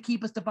ways to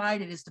keep us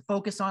divided is to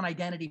focus on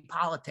identity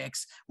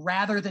politics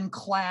rather than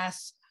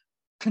class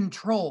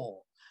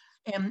control.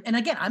 And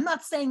again, I'm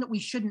not saying that we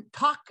shouldn't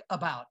talk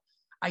about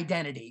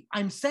identity.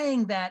 I'm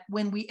saying that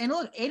and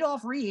look,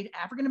 Adolph Reed,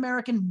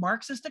 African-American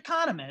Marxist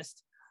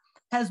economist,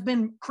 has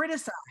been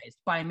criticized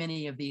by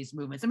many of these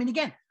movements. I mean,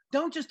 again,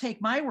 don't just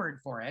take my word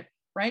for it.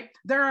 Right?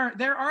 There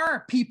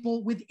are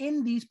people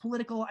within these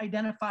political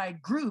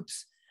identified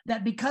groups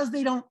that, because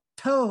they don't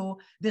toe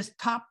this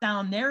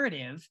top-down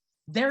narrative,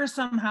 they're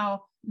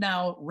somehow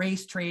now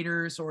race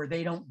traitors, or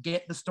they don't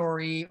get the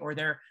story, or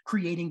they're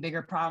creating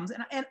bigger problems.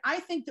 And I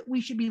think that we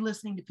should be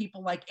listening to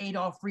people like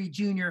Adolph Reed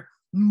Jr.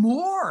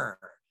 more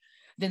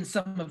than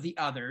some of the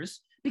others,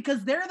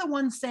 because they're the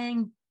ones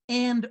saying,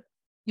 and,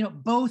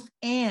 both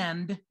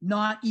and,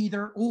 not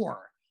either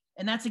or.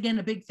 And that's, again,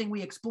 a big thing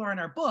we explore in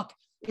our book.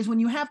 is when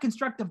you have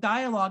constructive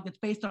dialogue that's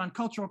based on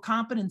cultural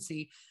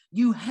competency,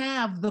 you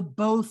have the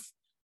both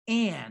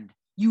and.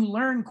 You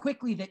learn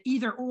quickly that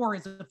either or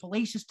is a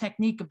fallacious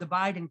technique of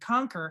divide and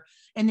conquer,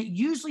 and that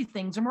usually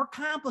things are more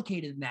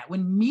complicated than that.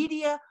 When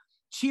media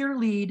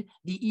cheerlead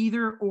the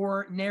either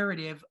or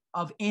narrative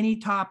of any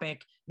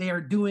topic, they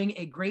are doing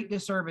a great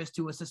disservice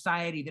to a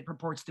society that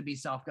purports to be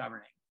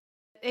self-governing.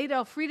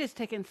 Adolf Fried has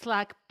taken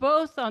slack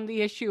both on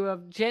the issue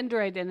of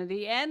gender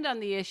identity and on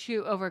the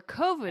issue over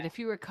COVID, if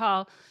you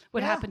recall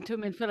what happened to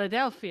him in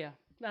Philadelphia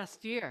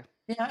last year.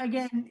 Yeah,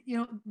 again,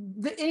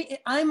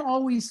 I'm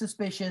always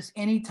suspicious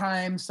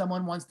anytime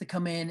someone wants to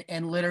come in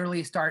and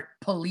literally start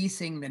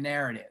policing the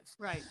narrative.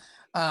 Right.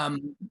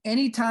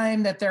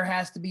 Anytime that there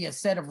has to be a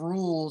set of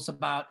rules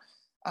about,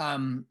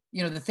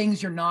 the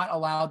things you're not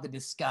allowed to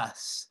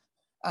discuss.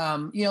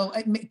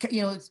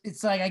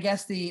 It's like, I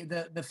guess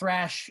the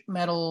thrash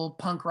metal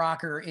punk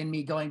rocker in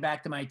me going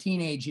back to my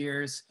teenage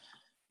years,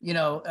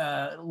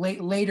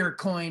 later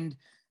coined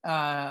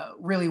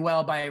really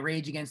well by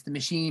Rage Against the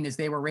Machine as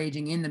they were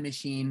raging in the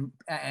machine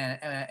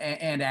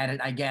and at it,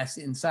 I guess,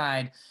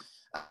 inside.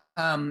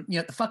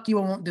 Fuck you,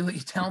 I won't do what you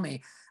tell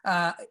me.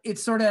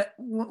 It's sort of,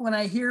 when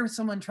I hear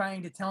someone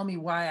trying to tell me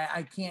why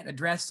I can't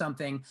address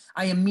something,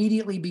 I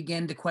immediately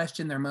begin to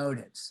question their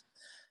motives.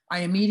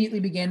 I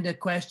immediately begin to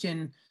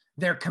question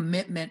their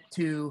commitment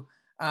to,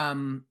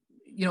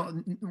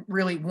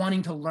 really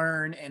wanting to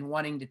learn and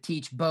wanting to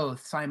teach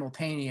both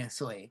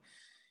simultaneously.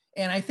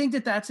 And I think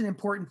that that's an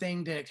important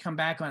thing to come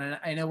back on. And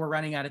I know we're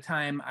running out of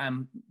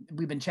time.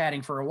 We've been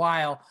chatting for a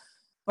while,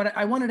 but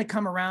I wanted to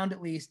come around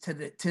at least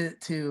to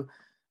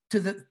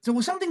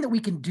something that we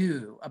can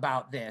do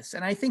about this.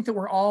 And I think that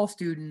we're all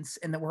students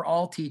and that we're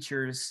all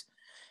teachers.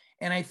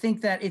 And I think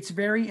that it's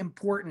very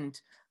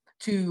important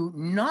to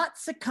not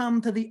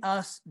succumb to the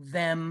us,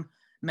 them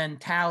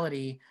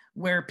mentality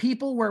where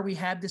we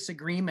have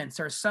disagreements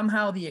are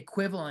somehow the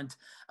equivalent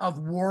of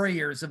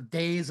warriors of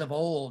days of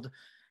old.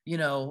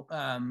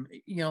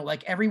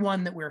 Like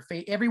everyone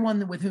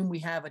with whom we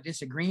have a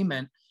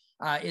disagreement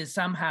is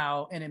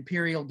somehow an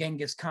imperial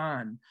Genghis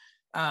Khan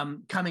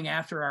coming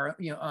after our,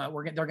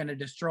 they're going to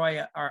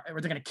destroy or they're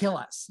going to kill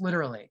us,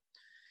 literally.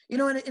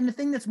 And the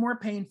thing that's more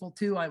painful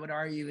too, I would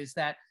argue, is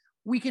that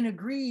we can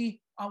agree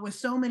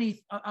with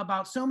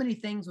about so many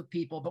things with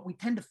people, but we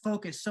tend to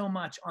focus so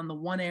much on the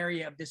one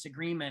area of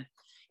disagreement,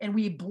 and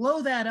we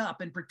blow that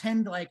up and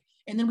pretend like,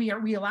 and then we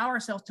allow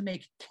ourselves to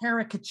make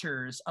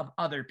caricatures of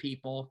other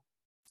people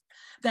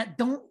that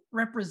don't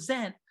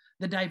represent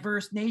the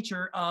diverse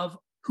nature of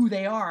who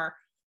they are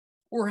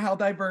or how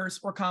diverse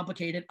or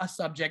complicated a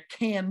subject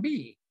can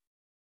be.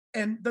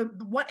 And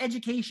what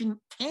education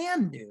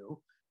can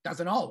do,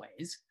 doesn't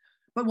always,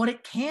 but what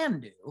it can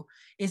do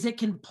is it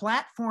can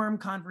platform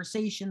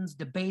conversations,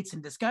 debates,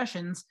 and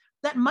discussions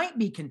that might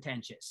be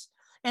contentious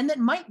and that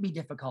might be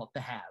difficult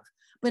to have.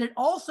 But it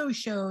also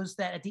shows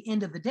that at the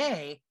end of the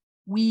day,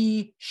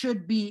 we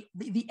should be,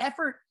 the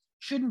effort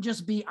shouldn't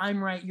just be,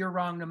 I'm right, you're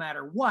wrong, no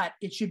matter what.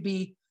 It should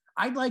be,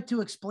 I'd like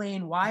to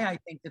explain why I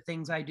think the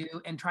things I do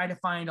and try to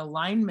find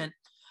alignment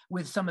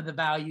with some of the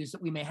values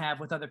that we may have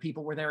with other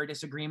people where there are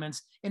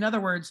disagreements. In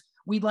other words,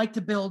 we'd like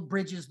to build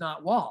bridges,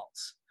 not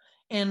walls.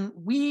 And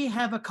we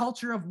have a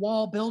culture of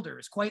wall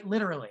builders, quite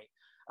literally,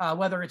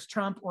 whether it's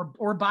Trump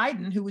or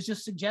Biden, who was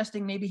just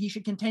suggesting maybe he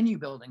should continue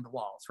building the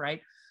walls,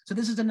 right? So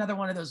this is another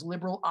one of those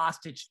liberal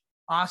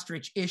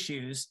ostrich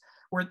issues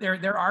where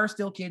there are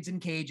still kids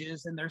in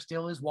cages and there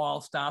still is wall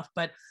stuff.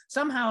 But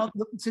somehow,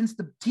 since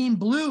the Team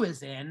Blue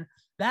is in,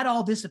 that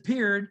all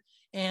disappeared.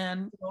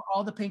 And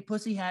all the pink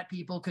pussy hat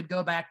people could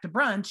go back to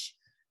brunch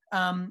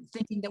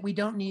thinking that we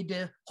don't need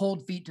to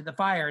hold feet to the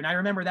fire. And I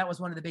remember that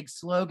was one of the big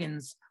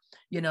slogans,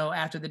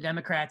 after the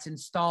Democrats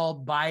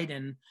installed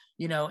Biden,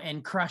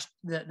 and crushed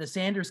the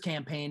Sanders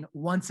campaign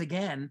once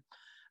again,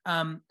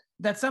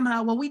 that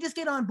somehow, well, we just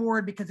get on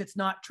board because it's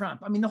not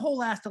Trump. I mean, the whole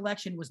last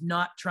election was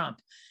not Trump.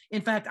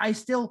 In fact, I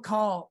still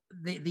call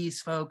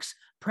these folks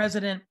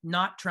President,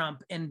 not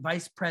Trump, and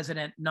Vice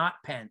President, not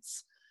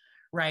Pence,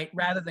 right?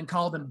 Rather than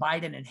call them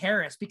Biden and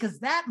Harris, because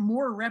that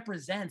more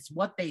represents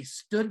what they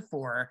stood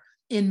for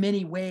in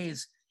many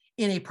ways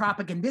in a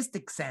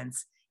propagandistic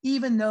sense,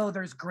 even though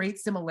there's great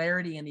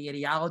similarity in the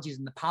ideologies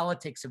and the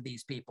politics of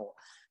these people.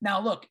 Now,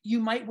 look, you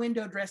might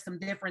window dress some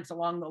difference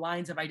along the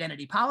lines of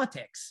identity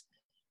politics,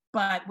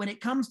 but when it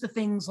comes to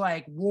things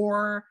like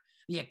war,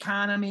 the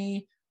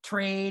economy,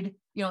 trade,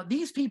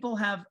 these people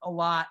have a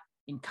lot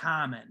in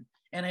common.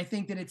 And I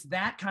think that it's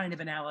that kind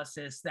of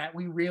analysis that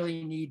we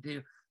really need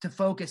to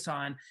focus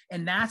on.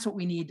 And that's what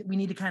we need. We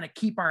need to kind of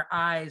keep our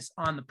eyes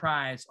on the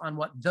prize, on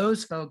what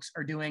those folks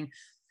are doing.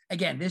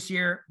 Again, this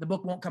year, the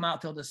book won't come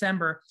out till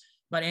December,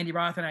 but Andy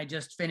Roth and I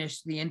just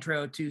finished the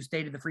intro to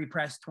State of the Free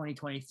Press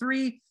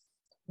 2023.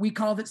 We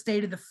called it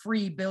State of the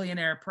Free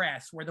Billionaire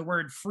Press, where the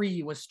word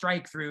free was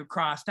strike through,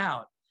 crossed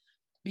out,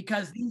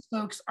 because these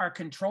folks are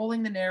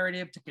controlling the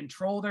narrative to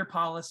control their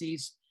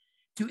policies,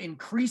 to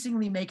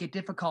increasingly make it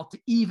difficult to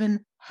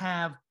even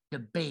have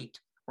debate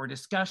or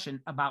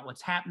discussion about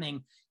what's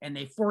happening. And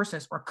they force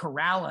us or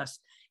corral us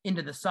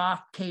into the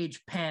soft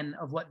cage pen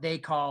of what they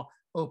call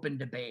open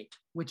debate,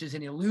 which is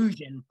an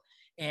illusion.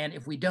 And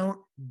if we don't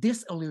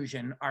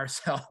disillusion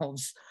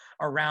ourselves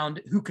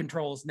around who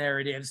controls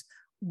narratives,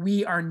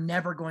 we are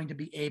never going to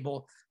be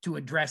able to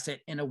address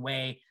it in a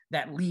way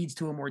that leads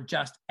to a more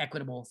just,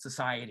 equitable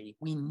society.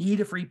 We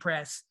need a free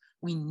press.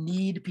 We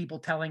need people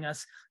telling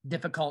us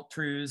difficult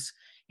truths.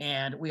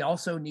 And we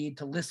also need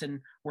to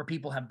listen where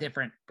people have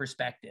different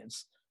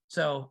perspectives.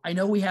 So I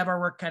know we have our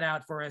work cut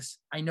out for us.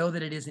 I know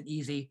that it isn't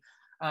easy,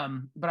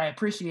 but I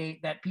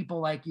appreciate that people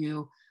like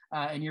you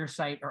and your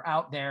site are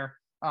out there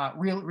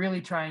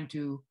really trying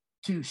to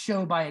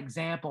show by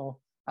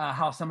example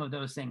how some of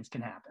those things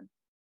can happen.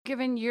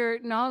 Given your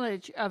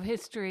knowledge of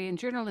history and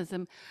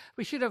journalism,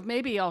 we should have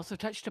maybe also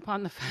touched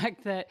upon the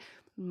fact that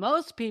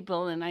most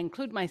people, and I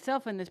include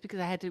myself in this because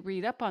I had to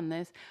read up on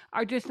this,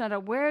 are just not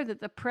aware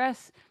that the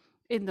press,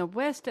 in the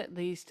West at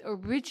least,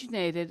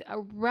 originated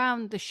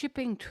around the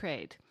shipping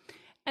trade.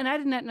 And I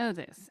did not know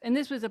this. And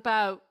this was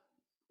about,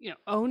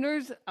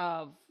 owners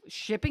of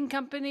shipping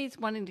companies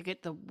wanting to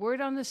get the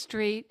word on the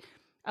street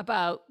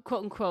about,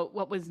 quote unquote,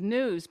 what was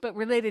news, but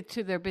related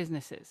to their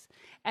businesses.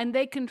 And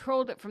they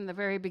controlled it from the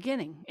very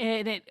beginning.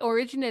 And it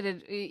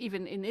originated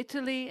even in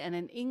Italy and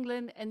in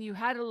England. And you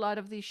had a lot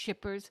of these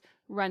shippers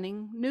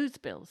running news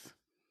bills.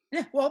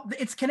 Yeah, well,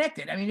 it's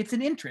connected. I mean, it's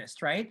an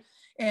interest, right?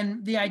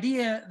 And the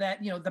idea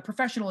that, the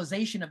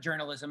professionalization of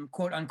journalism,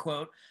 quote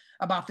unquote,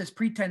 about this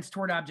pretense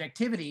toward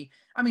objectivity.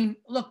 I mean,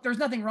 look, there's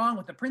nothing wrong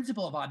with the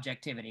principle of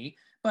objectivity,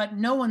 but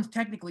no one's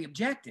technically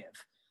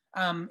objective.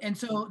 And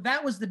so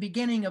that was the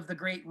beginning of the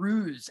great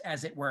ruse,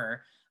 as it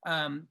were,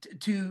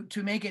 to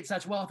make it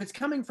such, well, if it's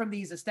coming from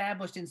these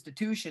established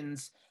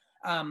institutions,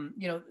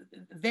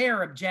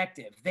 they're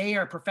objective. They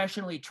are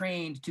professionally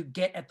trained to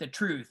get at the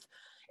truth.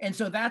 And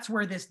so that's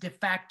where this de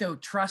facto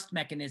trust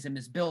mechanism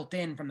is built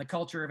in from the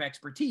culture of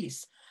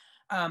expertise,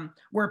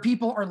 where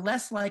people are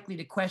less likely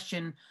to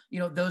question,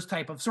 those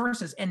type of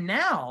sources. And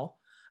now,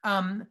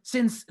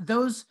 since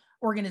those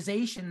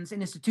organizations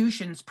and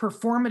institutions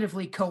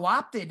performatively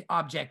co-opted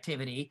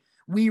objectivity,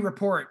 we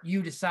report,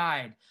 you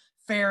decide,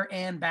 fair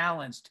and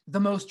balanced, the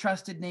most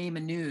trusted name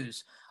in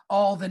news,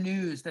 all the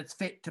news that's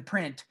fit to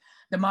print,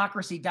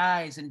 democracy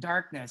dies in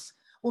darkness.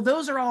 Well,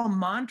 those are all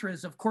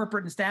mantras of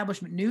corporate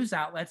establishment news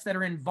outlets that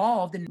are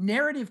involved in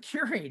narrative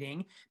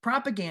curating,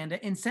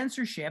 propaganda, and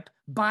censorship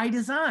by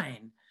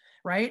design.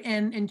 Right.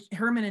 And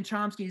Herman and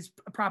Chomsky's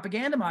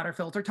propaganda model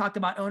filter talked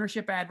about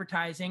ownership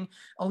advertising,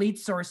 elite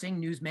sourcing,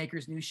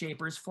 newsmakers, news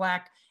shapers,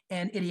 flack,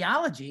 and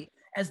ideology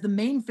as the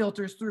main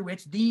filters through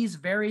which these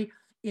very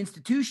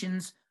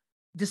institutions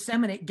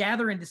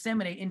gather and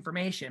disseminate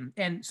information.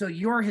 And so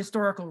your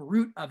historical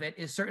root of it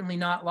is certainly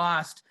not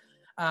lost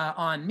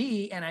on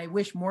me. And I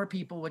wish more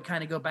people would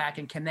kind of go back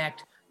and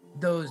connect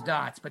those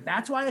dots. But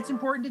that's why it's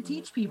important to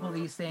teach people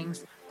these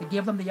things, to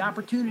give them the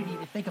opportunity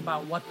to think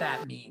about what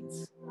that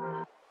means.